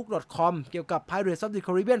comicbook.com เกี่ยวกับ Pirates of the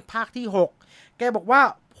Caribbean ภาคที่6แกบอกว่า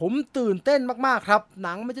ผมตื่นเต้นมากๆครับห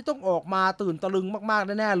นังมันจะต้องออกมาตื่นตะลึงมากๆ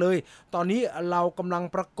แน่ๆเลยตอนนี้เรากำลัง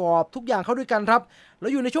ประกอบทุกอย่างเข้าด้วยกันครับแล้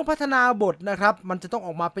วอยู่ในช่วงพัฒนาบทนะครับมันจะต้องอ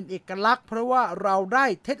อกมาเป็นเอกลักษณ์เพราะว่าเราได้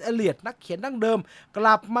เท็ด เอเลียตนักเขียนดั้งเดิมก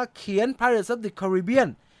ลับมาเขียน Pirates of the Caribbean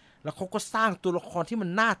แล้วเขาก็สร้างตัวละครที่มัน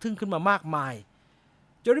น่าทึ่งขึ้นมามากมาย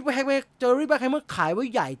เจอร์รี่แบ็คไฮเมอร์ขายไว้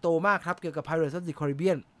ใหญ่โตมากครับเกี่ยวกับ Pirates of the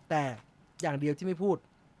Caribbean แต่อย่างเดียวที่ไม่พูด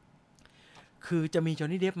คือจะมีจอห์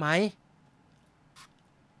นนี่เดฟไหม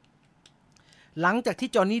หลังจากที่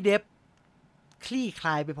จอห์นนี่เดฟคลี่คล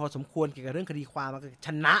ายไปพอสมควรเกี่ยวกับเรื่องคดีความช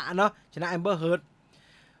นะเนาะชนะแอมเบอร์เฮิร์ด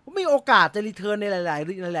มีโอกาสจะรีเทิร์นใน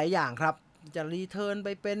หลายอย่างครับจะรีเทิร์นไป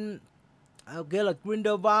เป็นเกลเลอร์กรินเด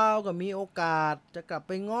อร์วาลก็มีโอกาสจะกลับไ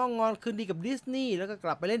ปง้องอนคืนดีกับดิสนีย์แล้วก็ก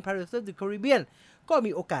ลับไปเล่น Pirates of the Caribbean ก็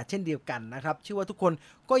มีโอกาสเช่นเดียวกันนะครับเชื่อว่าทุกคน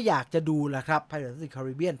ก็อยากจะดูแหละครับ Pirates of the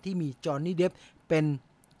Caribbean ที่มีจอห์นนี่เดฟเป็น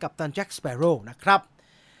กัปตันแจ็คสเปโร่นะครับ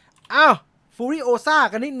ฟูริโอซ่า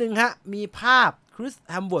กันนิดนึงฮะมีภาพคริส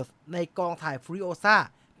แฮมเวิร์ธในกองถ่ายฟูริโอซ่า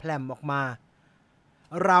แพลมออกมา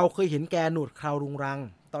เราเคยเห็นแกหนวดเครารุงรัง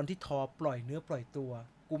ตอนที่ทอปล่อยเนื้อปล่อยตัว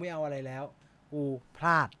กูไม่เอาอะไรแล้วกูพล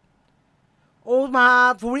าดมา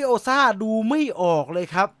ฟูริโอซ่าดูไม่ออกเลย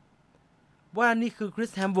ครับว่านี่คือคริ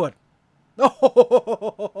สแฮมเวิร์ธ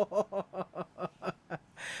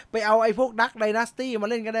ไปเอาไอ้พวกดักไดนาสตี้มา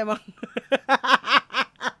เล่นกันได้มั้ง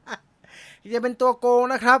จะเป็นตัวโกง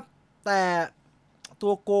นะครับแต่ตั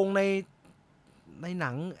วโกงในหนั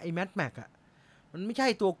งไอ้แมดแม็กอะมันไม่ใช่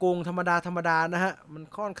ตัวโกงธรรมดานะฮะมัน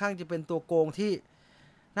ค่อนข้างจะเป็นตัวโกงที่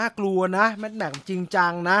น่ากลัวนะแมดแม็กจริงจั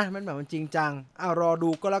งนะแมดแม็กมันจริงจังรอดู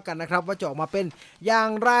ก็แล้วกันนะครับว่าจะออกมาเป็นอย่าง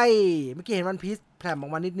ไรเมื่อกี้เห็นวันพีซแผ่ออ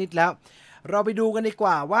กมานิดแล้วเราไปดูกันดีก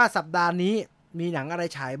ว่าว่าสัปดาห์นี้มีหนังอะไร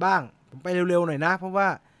ฉายบ้างผมไปเร็วๆหน่อยนะเพราะว่า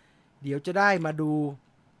เดี๋ยวจะได้มาดู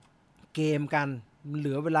เกมกันเห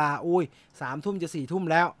ลือเวลา3 ทุ่มจะ4 ทุ่ม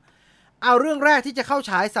แล้วเรื่องแรกที่จะเข้า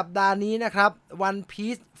ฉายสัปดาห์นี้นะครับ One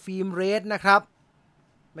Piece Film Raid นะครับ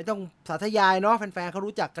ไม่ต้องสาธยายเนาะแฟนๆเขา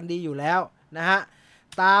รู้จักกันดีอยู่แล้วนะฮะ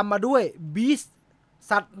ตามมาด้วย Beast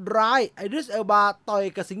สัตว์ร้ายไอริสเอลบาต่อย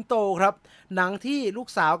กับสิงโตครับหนังที่ลูก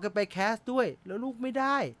สาวแกไปแคสด้วยแล้วลูกไม่ไ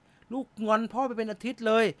ด้ลูกงอนพ่อไปเป็นอาทิตย์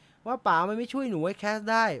เลยว่าป๋ามันไม่ช่วยหนูให้แคส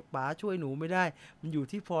ได้ป๋าช่วยหนูไม่ได้มันอยู่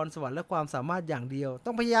ที่พรสวรรค์และความสามารถอย่างเดียวต้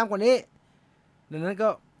องพยายามกว่านี้ดังนั้นก็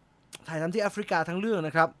ถ่ายทำที่แอฟริกาทั้งเรื่องน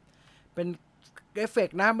ะครับเป็นเอฟเฟก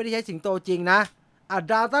ต์นะไม่ได้ใช้สิงโตจริงนะ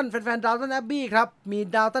ดาวตันแฟนๆดาวตันแอบบี้ครับมี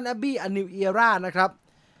ดาวตันแอบบี้อันนิวเอียร่านะครับ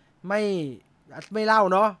ไม่เล่า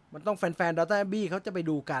เนาะมันต้องแฟนๆดาวตันแอบบี้เขาจะไป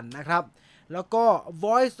ดูกันนะครับแล้วก็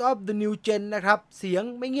Voice of the New Gen นะครับเสียง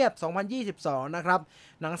ไม่เงียบ2022นะครับ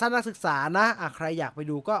หนังสั้นนักศึกษานะใครอยากไป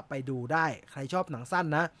ดูก็ไปดูได้ใครชอบหนังสั้น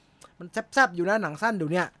นะมันแซ่บๆอยู่นะหนังสั้นเดี๋ย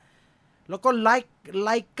วนี้แล้วก็ไล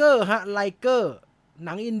เกอร์ฮะไลเกอร์ห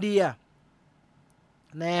นังอินเดีย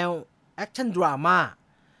แนวแอคชั่นดราม่า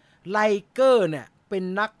ไลเกอร์เนี่ยเป็น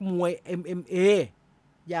นักมวย MMA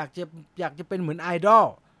อยากจะเป็นเหมือนไอดอล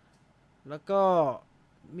แล้วก็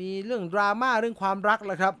มีเรื่องดราม่าเรื่องความรักแ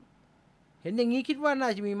หละครับเห็นอย่างนี้คิดว่าน่า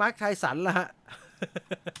จะมีมาร์คไทสันละฮะ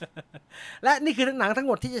และนี่คือหนังทั้งห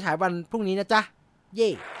มดที่จะฉายวันพรุ่งนี้นะจ๊ะเ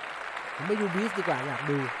ย่ผมไปดูบีสดีกว่าอยาก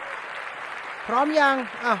ดูพร้อมยัง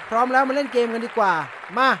พร้อมแล้วมาเล่นเกมกันดีกว่า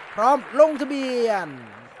มาพร้อมลงทะเบียน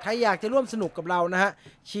ใครอยากจะร่วมสนุกกับเรานะฮะ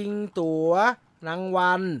ชิงตั๋วราง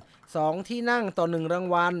วัล2ที่นั่งต่อ1ราง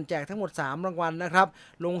วัลแจกทั้งหมด3รางวัลนะครับ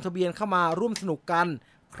ลงทะเบียนเข้ามาร่วมสนุกกัน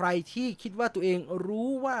ใครที่คิดว่าตัวเองรู้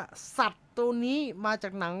ว่าสัตว์ตัวนี้มาจา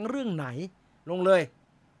กหนังเรื่องไหนลงเลย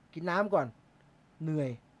กินน้ำก่อนเหนื่อย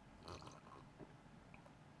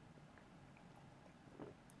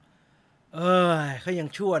เขายัง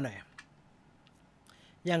ชั่วหน่อย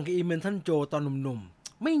อย่างกับอีเมนทันโจตอนหนุ่ม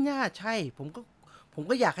ๆไม่น่าใช่ผม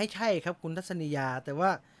ก็อยากให้ใช่ครับคุณทัศนียาแต่ว่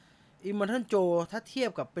าอีเมนทันโจถ้าเทียบ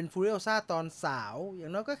กับเป็นฟูริโอซ่าตอนสาวอย่า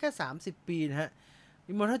งน้อยก็แค่30 ปีนะฮะ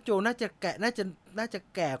อีเมนทันโจน่าจะ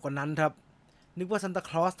แก่กว่านั้นครับนึกว่าซันตาค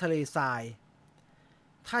ลอสทะเลทราย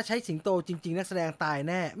ถ้าใช้สิงโตจริงๆนักแสดงตาย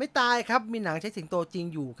แน่ไม่ตายครับมีหนังใช้สิงโตจริง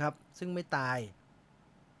อยู่ครับซึ่งไม่ตาย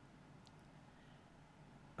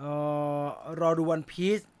เอ่รอดูวันพี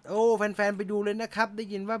ซโอ้แฟนๆไปดูเลยนะครับได้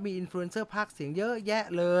ยินว่ามีอินฟลูเอนเซอร์พากย์เสียงเยอะแยะ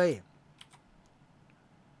เลย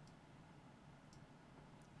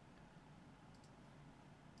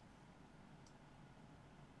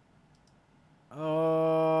เอ่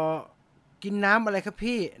อกินน้ำอะไรครับ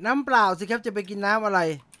พี่น้ำเปล่าสิครับจะไปกินน้ำอะไร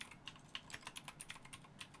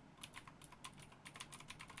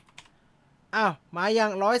อ้าวมาอย่า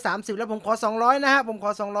ง130แล้วผมขอ200นะฮะผมข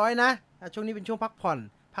อ200นะช่วงนี้เป็นช่วงพักผ่อน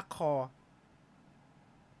พักคอ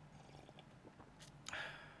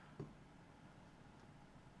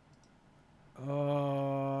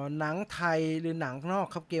หนังไทยหรือหนังนอก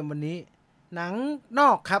ครับเกมวันนี้หนังน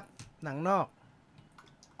อกครับหนังนอก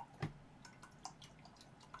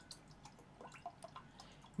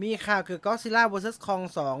มีข่าวเกี่ยวกับ Godzilla vs Kong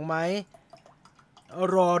 2ไหม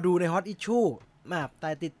รอดูใน Hot Issue แ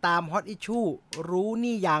ต่ติดตาม Hot Issue รู้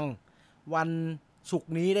นี่ยังวันศุก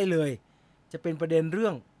ร์นี้ได้เลยจะเป็นประเด็นเรื่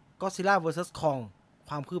อง Godzilla vs Kong ค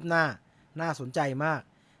วามคืบหน้าน่าสนใจมาก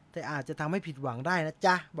แต่อาจจะทำให้ผิดหวังได้นะ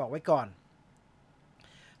จ๊ะบอกไว้ก่อน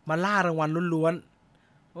มาล่ารางวัลล้วน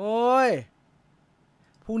ๆโอ้ย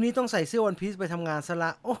พรุ่งนี้ต้องใส่เสื้อวันพีซไปทำงานซะล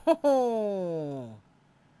ะโอ้โห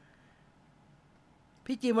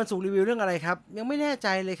พี่จีวันศุกร์รีวิวเรื่องอะไรครับยังไม่แน่ใจ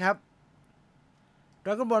เลยครับดร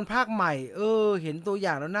าก้อนบอลภาคใหม่เห็นตัวอ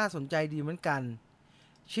ย่างแล้วน่าสนใจดีเหมือนกัน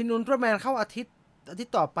ชินอุลตร้าแมนเข้าอาทิตย์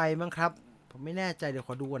ต่อไปมั้งครับผมไม่แน่ใจเดี๋ยวข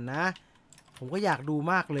อดูก่อนนะผมก็อยากดู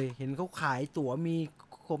มากเลยเห็นเขาขายตั๋วมี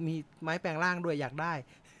ไม้แปลงร่างด้วยอยากได้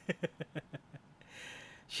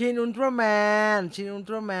ชินอุลตร้าแมน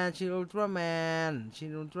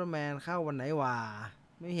เข้าวันไหนวะ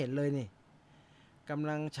ไม่เห็นเลยนี่กำ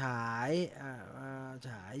ลังฉาย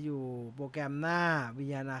อยู่โปรแกรมหน้าวิญ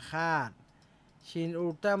ญาณอาฆาตชินอุ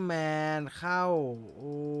ลตร้าแมนเข้าโ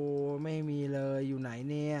อ้ไม่มีเลยอยู่ไหน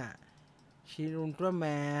เนี่ยชินอุลตร้าแม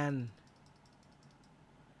น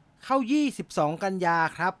เข้า22กันยา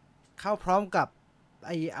ครับเข้าพร้อมกับไ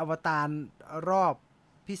ออวตารรอบ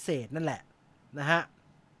พิเศษนั่นแหละนะฮะ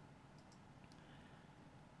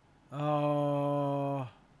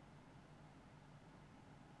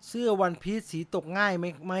เสื้อวันพีซสีตกง่ายไ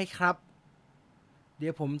หมครับเดี๋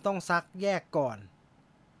ยวผมต้องซักแยกก่อน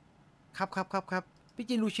ครับพี่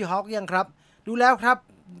จินดูชีฮอคยังครับดูแล้วครับ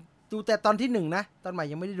ดูแต่ตอนที่1นะตอนใหม่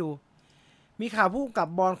ยังไม่ได้ดูมีข่าวผู้กำกับ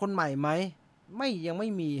บอลคนใหม่ไหมยังไม่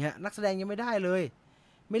มีฮะนักแสดงยังไม่ได้เลย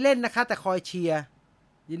ไม่เล่นนะคะแต่คอยเชียร์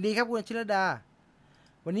ยินดีครับคุณชิรดา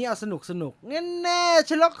วันนี้เอาสนุกงั้นแน่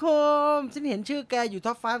ชล็อกโฮมฉันเห็นชื่อแกอยู่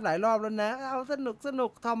ท็อป5หลายรอบแล้วนะเอาสนุ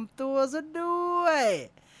กถ่อมตัวซะด้วย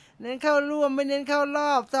เน้นเข้าร่วมไม่เน้นเข้าร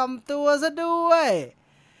อบถ่อมตัวซะด้วย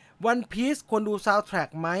วันพีซควรดูซาวด์แทร็ก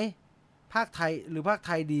ไหมภาคไทยหรือภาคไ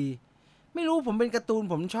ทยดีไม่รู้ผมเป็นการ์ตูน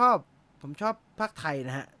ผมชอบภาคไทยน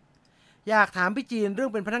ะฮะอยากถามพี่จีนเรื่อ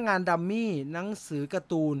งเป็นพนักงานดัมมี่หนังสือกา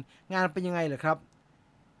ร์ตูนงานเป็นยังไงเหรอครับ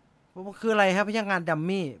คืออะไรครับพนักงานดัม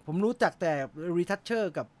มี่ผมรู้จักแต่รีทัชเชอ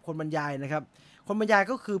ร์กับคนบรรยายนะครับคนบรรยาย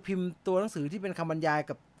ก็คือพิมพ์ตัวหนังสือที่เป็นคำบรรยาย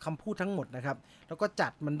กับคำพูดทั้งหมดนะครับแล้วก็จั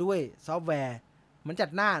ดมันด้วยซอฟต์แวร์เหมือนจัด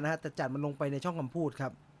หน้านะฮะแต่จัดมันลงไปในช่องคำพูดครั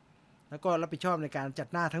บแล้วก็รับผิดชอบในการจัด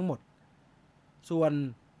หน้าทั้งหมดส่วน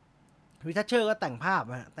รีทัชเชอร์ก็แต่งภาพ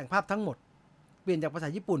แต่งภาพทั้งหมดเปลี่ยนจากภาษา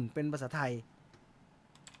ญี่ปุ่นเป็นภาษาไทย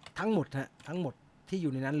ทั้งหมดทั้งหมดที่อ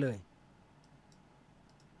ยู่ในนั้นเลย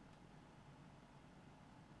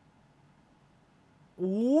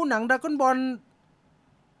หนังดราก้อนบอล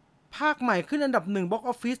ภาคใหม่ขึ้นอันดับ1บ็อกซ์อ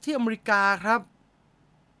อฟฟิศที่อเมริกาครับ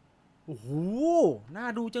โอ้โหน่า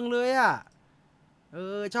ดูจังเลยอ่ะ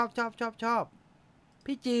ชอบ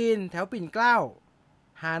พี่จีนแถวปิ่นเกล้า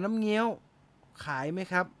หาน้ำเงี้ยวขายไหม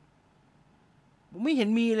ครับผมไม่เห็น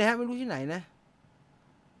มีเลยฮะไม่รู้ที่ไหนนะ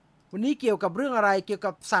วันนี้เกี่ยวกับเรื่องอะไรเกี่ยว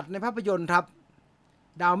กับสัตว์ในภาพยนตร์ครับ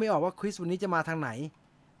ดาวไม่ออกว่าควิสวันนี้จะมาทางไหน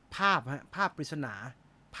ภาพปริศนา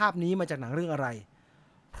ภาพนี้มาจากหนังเรื่องอะไร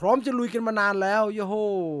พร้อมจะลุยกันมานานแล้วโยโฮ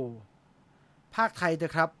ภาคไทยเถ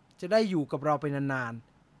อะครับจะได้อยู่กับเราไปนาน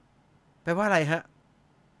ๆแปลว่าอะไรฮะ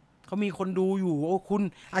เขามีคนดูอยู่โอ้คุณ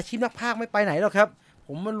อาชีพนักพากย์ไม่ไปไหนหรอกครับผ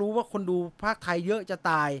มมันรู้ว่าคนดูภาคไทยเยอะจะ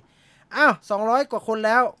ตายอ้าว200 กว่าคนแ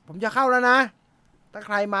ล้วผมจะเข้าแล้วนะถ้าใ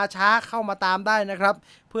ครมาช้าเข้ามาตามได้นะครับ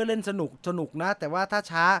เพื่อเล่นสนุกนะแต่ว่าถ้า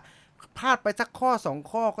ช้าพลาดไปสักข้อ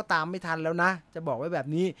2ข้อก็ตามไม่ทันแล้วนะจะบอกไว้แบบ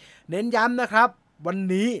นี้เน้นย้ำนะครับวัน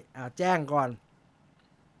นี้แจ้งก่อน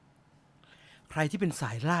ใครที่เป็นส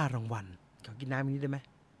ายล่ารางวัลขอกินน้ำนี้ได้ไหม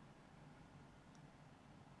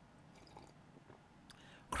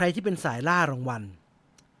ใครที่เป็นสายล่ารางวัล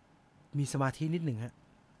มีสมาธินิดหนึ่งฮะ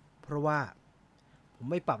เพราะว่าผม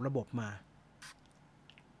ไม่ปรับระบบมา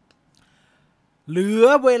เหลือ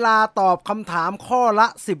เวลาตอบคำถามข้อละ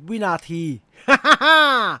10วินาที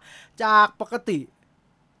จากปกติ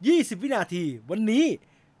20วินาทีวันนี้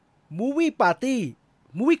Movie Party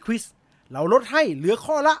Movie Quiz เราลดให้เหลือ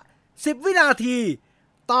ข้อละ10วินาที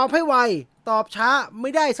ตอบให้ไวตอบช้าไม่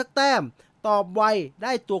ได้สักแต้มตอบไวไ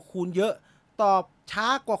ด้ตัวคูณเยอะตอบช้า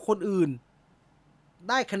กว่าคนอื่น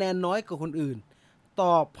ได้คะแนนน้อยกว่าคนอื่นต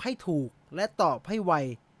อบให้ถูกและตอบให้ไว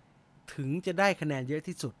ถึงจะได้คะแนนเยอะ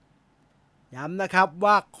ที่สุดย้ำนะครับ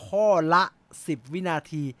ว่าข้อละ10วินา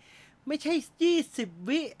ทีไม่ใช่20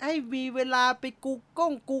วิให้มีเวลาไป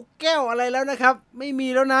กูแก้วอะไรแล้วนะครับไม่มี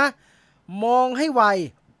แล้วนะมองให้ไว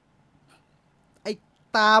ไอ้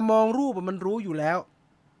ตามองรูปมันรู้อยู่แล้ว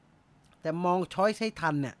แต่มองช้อยส์ให้ทั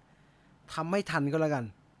นเนี่ยทำให้ทันก็แล้วกัน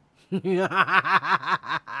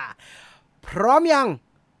พร้อมยัง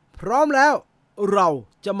พร้อมแล้วเรา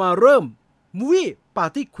จะมาเริ่ม Movie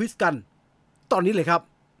Party Quiz กันตอนนี้เลยครับ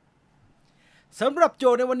สำหรับโจ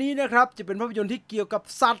ทย์ในวันนี้นะครับจะเป็นภาพยนตร์ที่เกี่ยวกับ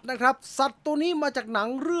สัตว์นะครับสัตว์ตัวนี้มาจากหนัง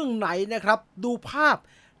เรื่องไหนนะครับดูภาพ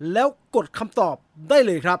แล้วกดคำตอบได้เ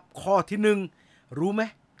ลยครับข้อที่1รู้ไหม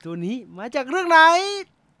ตัวนี้มาจากเรื่องไหน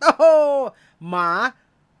โอ้โหหมา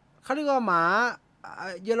เขาเรียกว่าหมา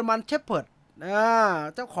เยอรมันเชพเพิร์ด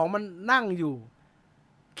เจ้าของมันนั่งอยู่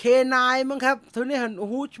เคนายมั้งครับโทนี่ฮัน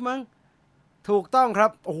ฮูชมั้งถูกต้องครั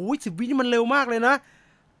บโอ้โห10 วินี่มันเร็วมากเลยนะ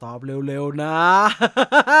ตอบเร็วๆนะ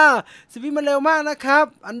 10 วิมันเร็วมากนะครับ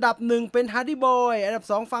อันดับ1เป็นฮาร์ดี้บอยอันดับ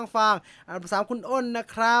2ฟางอันดับ3คุณอ้นนะ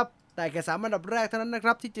ครับแต่แค่3อันดับแรกเท่านั้นนะค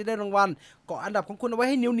รับที่จะได้รางวัลเกาะอันดับของคุณเอาไว้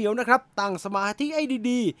ให้เหนียวๆนะครับตั้งสมาธิให้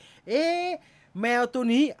ดีๆแมวตัว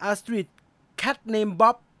นี้อัสตริดแคทเนมบ๊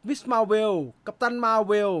อบมิสมาเวลกัปตันมาเ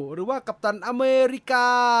วลหรือว่ากัปตันอเมริกา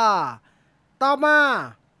ต่อมา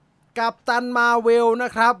กัปตันมาเวลน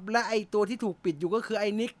ะครับและไอตัวที่ถูกปิดอยู่ก็คือไอ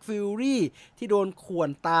นิกฟิลลี่ที่โดนข่วน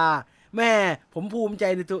ตาแม่ผมภูมิใจ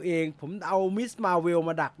ในตัวเองผมเอามิสมาเวล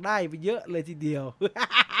มาดักได้ไปเยอะเลยทีเดียว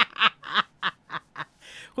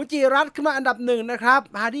คุณจิรัตน์ขึ้นมาอันดับ1นะครับ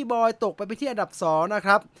ฮาร์ดี้บอยตกไปที่อันดับ2นะค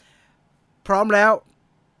รับพร้อมแล้ว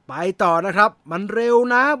ไปต่อนะครับมันเร็ว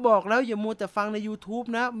นะบอกแล้วอย่ามัวแต่ฟังใน YouTube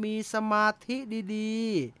นะมีสมาธิดี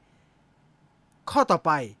ๆข้อต่อไ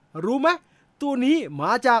ปรู้ไหมตัวนี้ม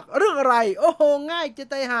าจากเรื่องอะไรโอ้โหง่ายจะ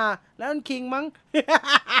ตายห่าแล้วนั่นคิงมั้ง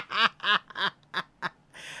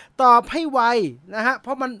ตอบให้ไวนะฮะเพร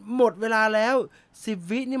าะมันหมดเวลาแล้ว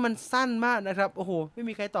10วินี่มันสั้นมากนะครับโอ้โหไม่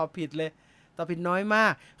มีใครตอบผิดเลยตอบผิดน้อยมา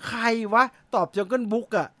กใครวะตอบจังเกิลบุ๊ก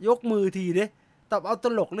อะยกมือทีดิตอบเอาต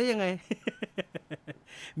ลกหรือยังไง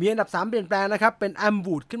มีอันดับ3เปลี่ยนแปลงนะครับเป็นแอม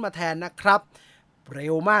บูดขึ้นมาแทนนะครับเร็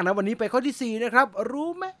วมากนะวันนี้ไปข้อที่4นะครับรู้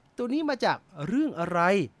ไหมตัวนี้มาจากเรื่องอะไร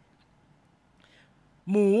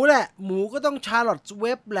หมูแหละหมูก็ต้องชาร์ลอตต์เ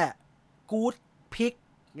ว็บแหละกู๊ดพิก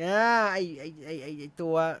ไอตั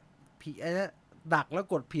วผีไอ้นะดักแล้ว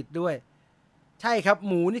กดผิดด้วยใช่ครับ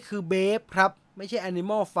หมูนี่คือเบฟครับไม่ใช่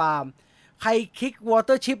Animal Farm ใครคลิก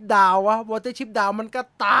Watership Down วะ Watership Down มันก็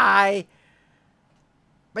ตาย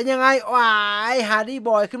เป็นยังไงว้ายฮาร์ดี้บ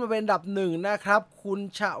อยขึ้นมาเป็นอันดับ1นะครับคุณ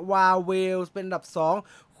ชวาเวลเป็นอันดับ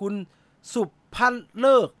2คุณสุพันเ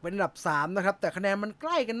ลิกเป็นอันดับ3นะครับแต่คะแนนมันใก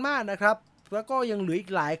ล้กันมากนะครับแล้วก็ยังเหลืออี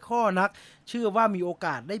กหลายข้อนักเชื่อว่ามีโอก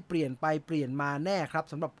าสได้เปลี่ยนไปเปลี่ยนมาแน่ครับ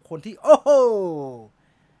สำหรับคนที่โอ้โห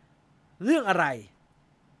เรื่องอะไร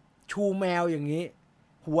ชูแมวอย่างนี้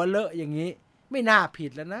หัวเลอะอย่างนี้ไม่น่าผิ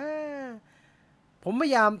ดแล้วนะผมพย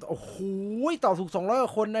ายามโอ้โหตอบถูก200 กว่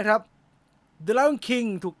าคนนะครับ The Lion King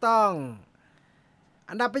ถูกต้อง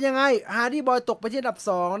อันดับเป็นยังไงฮาร์ดี้บอยตกไปที่อันดับ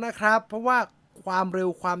2นะครับเพราะว่าความเร็ว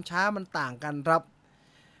ความช้ามันต่างกันครับ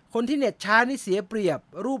คนที่เน็ตช้านี่เสียเปรียบ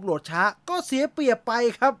รูปโหลดช้าก็เสียเปรียบไป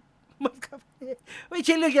ครับมันครับไม่ใ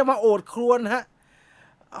ช่เรื่องจะมาโอดครวญฮะ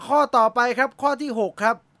ข้อต่อไปครับข้อที่6ค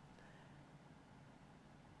รับ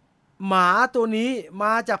หมาตัวนี้ม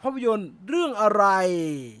าจากภาพยนตร์เรื่องอะไร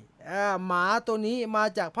หมาตัวนี้มา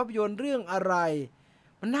จากภาพยนตร์เรื่องอะไร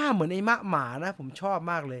มันหน้าเหมือนไอ้มะหมานะผมชอบ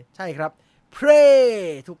มากเลยใช่ครับ Prey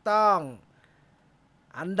ถูกต้อง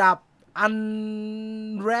อันดับ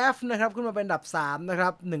Unwrap นะครับขึ้นมาเป็นอันดับ3นะครั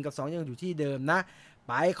บ1กับ2ยังอยู่ที่เดิมนะไ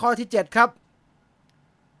ปข้อที่7ครับ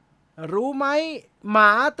รู้ไหมหมา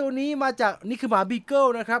ตัวนี้มาจากนี่คือหมาบีเกิล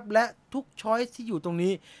นะครับและทุกช้อยส์ที่อยู่ตรง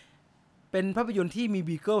นี้เป็นภาพยนตร์ที่มี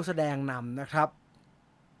บีเกิลแสดงนำนะครับ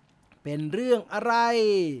เป็นเรื่องอะไร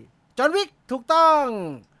จอห์นวิกถูกต้อง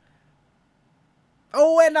โอ้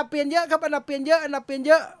อันดับเปลี่ยนเยอะครับอันดับเปลี่ยนเยอะ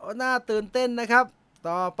น่าตื่นเต้นนะครับ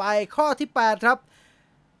ต่อไปข้อที่8ครับ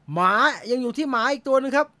หมายังอยู่ที่หมาอีกตัวนึ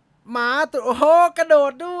งครับหมาตัวโอ้โหกระโด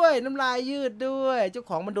ดด้วยน้ำลายยืดด้วยเจ้า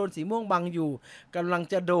ของมันโดนสีม่วงบังอยู่กำลัง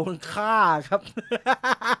จะโดนฆ่าครับ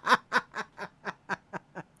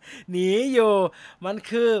หนีอยู่มัน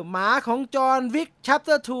คือหมาของจอห์นวิก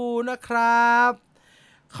Chapter 2นะครับ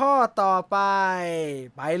ข้อต่อไป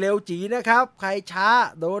เร็วจีนะครับใครช้า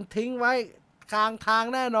โดนทิ้งไว้กลางทาง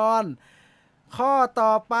แน่นอน ข้อต่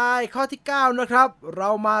อไปข้อที่9นะครับเรา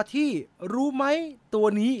มาที่รู้ไหมตัว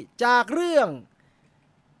นี้จากเรื่อง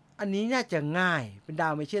อันนี้น่าจะง่ายเป็นดา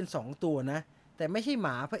วเมเชียน2ตัวนะแต่ไม่ใช่หม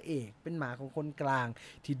าพระเอกเป็นหมาของคนกลาง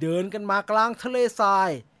ที่เดินกันมากลางทะเลทราย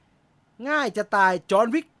ง่ายจะตายจอห์น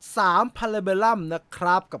วิก3พาราเบลลัมนะค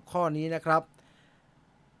รับกับข้อนี้นะครับ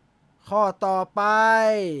ข้อต่อไป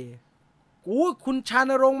คุณชา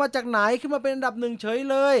นรงค์มาจากไหนขึ้นมาเป็นอันดับ1เฉย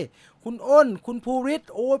เลยคุณอ้นคุณภูริศ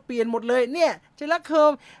เปลี่ยนหมดเลยเนี่ยเจลักเคิ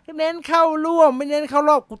มเน้นเข้าร่วมไม่เน้นเข้า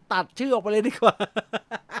รอบกูตัดชื่อออกไปเลยดีกว่า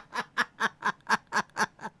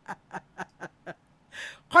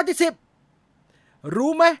ข้อที่10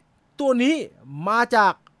รู้ไหมตัวนี้มาจา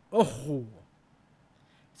กโอ้โห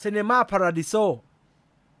ซีเนมาพาราดิโซ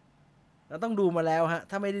เราต้องดูมาแล้วฮะ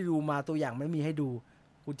ถ้าไม่ได้ดูมาตัวอย่างไม่มีให้ดู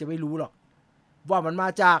คุณจะไม่รู้หรอกว่ามันมา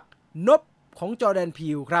จากนบของจอร์แดนพี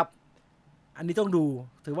ลครับอันนี้ต้องดู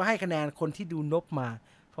ถือว่าให้คะแนนคนที่ดูนบมา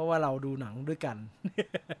เพราะว่าเราดูหนังด้วยกัน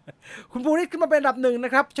คุณภูริศขึ้นมาเป็นอันดับ1น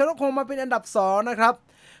ะครับเชอร์ล็อกโฮมมาเป็นอันดับ2นะครับ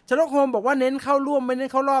เชอร์ล็อกโฮมบอกว่าเน้นเข้าร่วมไม่เน้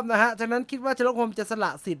นเข้ารอบนะฮะฉะนั้นคิดว่าเชอร์ล็อกโฮมจะสล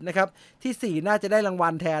ะสิทธิ์นะครับที่4น่าจะได้รางวั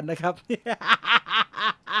ลแทนนะครับ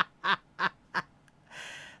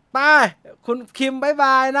ไปคุณคิมบายบ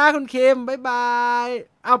ายนะคุณคิมบายบาย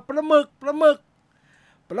เอาปลาหมึก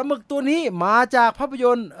ตัวนี้มาจากภาพย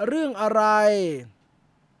นตร์เรื่องอะไร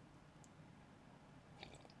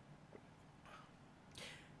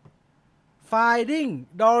Finding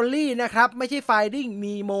Dory นะครับไม่ใช่ Finding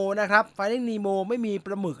Nemo นะครับ Finding Nemo ไม่มีป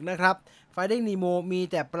ลาหมึกนะครับ Finding Nemo มี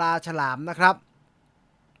แต่ปลาฉลามนะครับ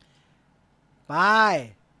ไป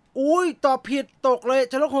ตอบผิดตกเลย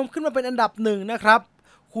เชอร์ล็อกโฮมส์ขึ้นมาเป็นอันดับ1นะครับ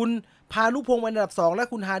คุณพานุพงศ์เป็นอันดับ2และ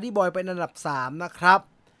คุณฮาร์ดี้บอยเป็นอันดับ3นะครับ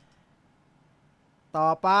ต่อ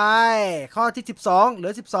ไปข้อที่12เหลื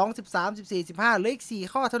อ12 13 14 15เหลืออีก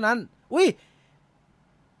4ข้อเท่านั้น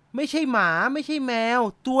ไม่ใช่หมาไม่ใช่แมว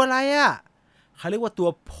ตัวอะไรอ่ะเขาเรียกว่าตัว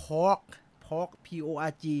pork P O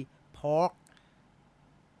R G pork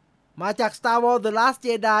มาจาก Star Wars The Last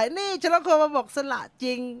Jedi นี่เชอร์ล็อกโฮมส์มาบอกสละจ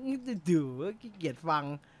ริงดูขี้เกียจฟัง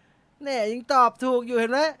เนี่ยยังตอบถูกอยู่เห็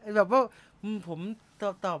นไหมแบบว่าผม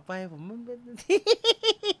ตอบไปผม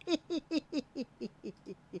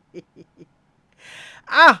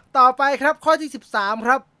ต่อไปครับข้อที่13ค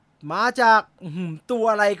รับมาจากตัว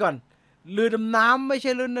อะไรก่อนเรือดำน้ำไม่ใ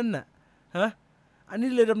ช่เรื่องนั่นน่ะฮะอันนี้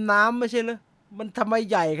เรือดำน้ำไม่ใช่เหรอมันทำไม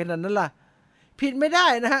ใหญ่ขนาดนั้นล่ะผิดไม่ได้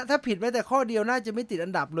นะฮะถ้าผิดแม้แต่ข้อเดียวน่าจะไม่ติดอั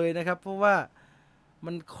นดับเลยนะครับเพราะว่า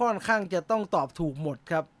มันค่อนข้างจะต้องตอบถูกหมด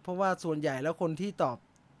ครับเพราะว่าส่วนใหญ่แล้วคนที่ตอบ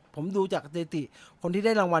ผมดูจากสถิติคนที่ไ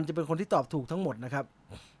ด้รางวัลจะเป็นคนที่ตอบถูกทั้งหมดนะครับ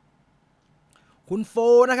คุณโฟ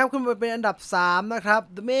นะครับขึ้นมาเป็นอันดับ3นะครับ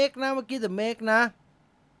The Make นะเมื่อกี้ The Make นะ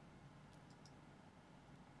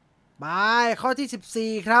ไปข้อ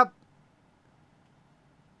ที่14ครับ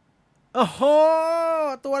โอ้โห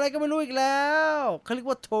ตัวอะไรก็ไม่รู้อีกแล้วเขาเรียก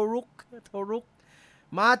ว่าโทรุก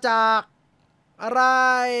มาจากอะไร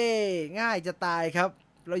ง่ายจะตายครับ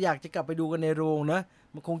เราอยากจะกลับไปดูกันในโรงนะ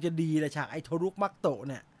มันคงจะดีแหละฉากไอ้โทรุกมักโตะ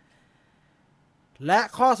เนี่ยและ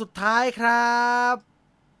ข้อสุดท้ายครับ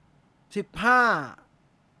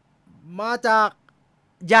15มาจาก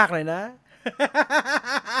ยากหน่อยนะ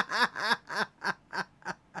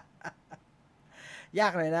ยา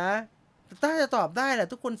กหน่อยนะถ้าจะตอบได้แหละ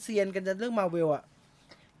ทุกคนเซียนกันจะเรื่องมาเวลอะ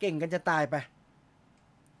เก่งกันจะตายไป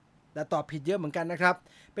แต่ตอบผิดเยอะเหมือนกันนะครับ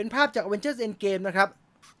เป็นภาพจาก Avengers Endgame นะครับ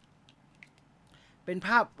เป็นภ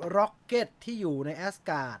าพร็อกเก็ตที่อยู่ในแอส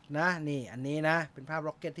การ์ดนะนี่อันนี้นะเป็นภาพ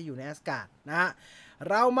ร็อกเก็ตที่อยู่ในแอสการ์ดนะฮะ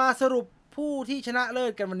เรามาสรุปผู้ที่ชนะเลิ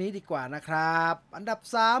ศกันวันนี้ดีกว่านะครับอันดับ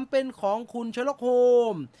3เป็นของคุณเชอร์ล็อกโฮ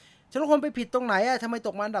มไปผิดตรงไหนอะทำไมต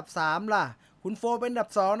กมาอันดับ3ล่ะคุณโฟเป็นอันดับ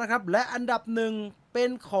2นะครับและอันดับ1เป็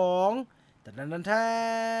นของ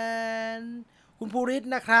คุณภูริศ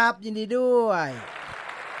นะครับยินดีด้วย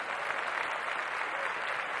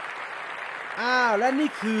และนี่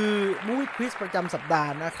คือ Movie Quiz ประจำสัปดา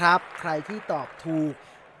ห์นะครับใครที่ตอบถูก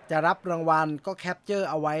จะรับรางวัลก็แคปเจอร์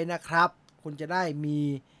เอาไว้นะครับคุณจะได้มี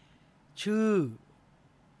ชื่อ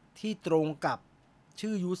ที่ตรงกับ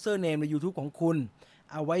ชื่อ username ใน YouTube ของคุณ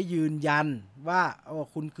เอาไว้ยืนยันว่า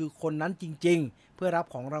คุณคือคนนั้นจริงๆเพื่อรับ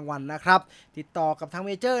ของรางวัลนะครับติดต่อกับทางเ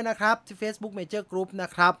มเจอร์นะครับที่ Facebook Major Group นะ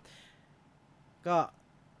ครับก็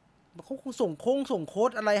เขาคงส่งโค้ด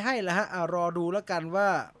อะไรให้แล้วฮะรอดูแล้วกันว่า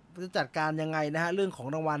จะจัดการยังไงนะฮะเรื่องของ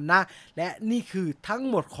รางวัลนะและนี่คือทั้ง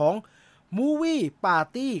หมดของ Movie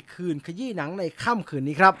Party คืนขยี้หนังในค่ำคืน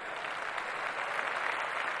นี้ครับ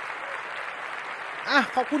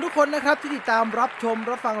ขอบคุณทุกคนนะครับที่ติดตามรับชม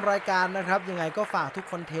รับฟังรายการนะครับยังไงก็ฝากทุก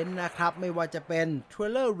คอนเทนต์นะครับไม่ว่าจะเป็น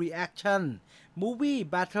Trailer Reaction Movie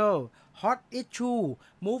Battle Hot Issue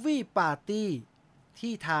Movie Party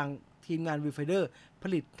ที่ทางทีมงาน Viewfinder ผ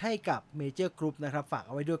ลิตให้กับเมเจอร์กรุ๊ปนะครับฝากเ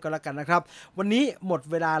อาไว้ด้วยก็แล้วกันนะครับวันนี้หมด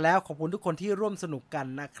เวลาแล้วขอบคุณทุกคนที่ร่วมสนุกกัน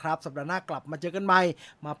นะครับสัปดาห์หน้ากลับมาเจอกันใหม่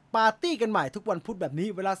มาปาร์ตี้กันใหม่ทุกวันพุธแบบนี้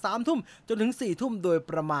เวลา 3 ทุ่มจนถึง 4 ทุ่มโดย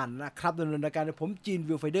ประมาณนะครับดำเนินรายการโดยผมจีน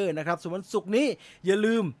วิวไฟเดอร์นะครับส่วนวันศุกร์นี้อย่า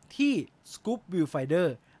ลืมที่ Scoop Viewfinder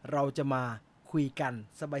เราจะมาคุยกัน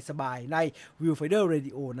สบายๆใน Viewfinder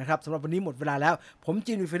Radio นะครับสำหรับวันนี้หมดเวลาแล้วผม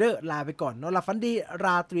จีนวิวไฟเดอร์ลาไปก่อนนอนหลับฝันดีร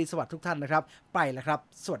าตรีสวัสดิ์ทุกท่านนะครับไปแล้วครับ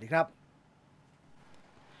สวัสดีครับ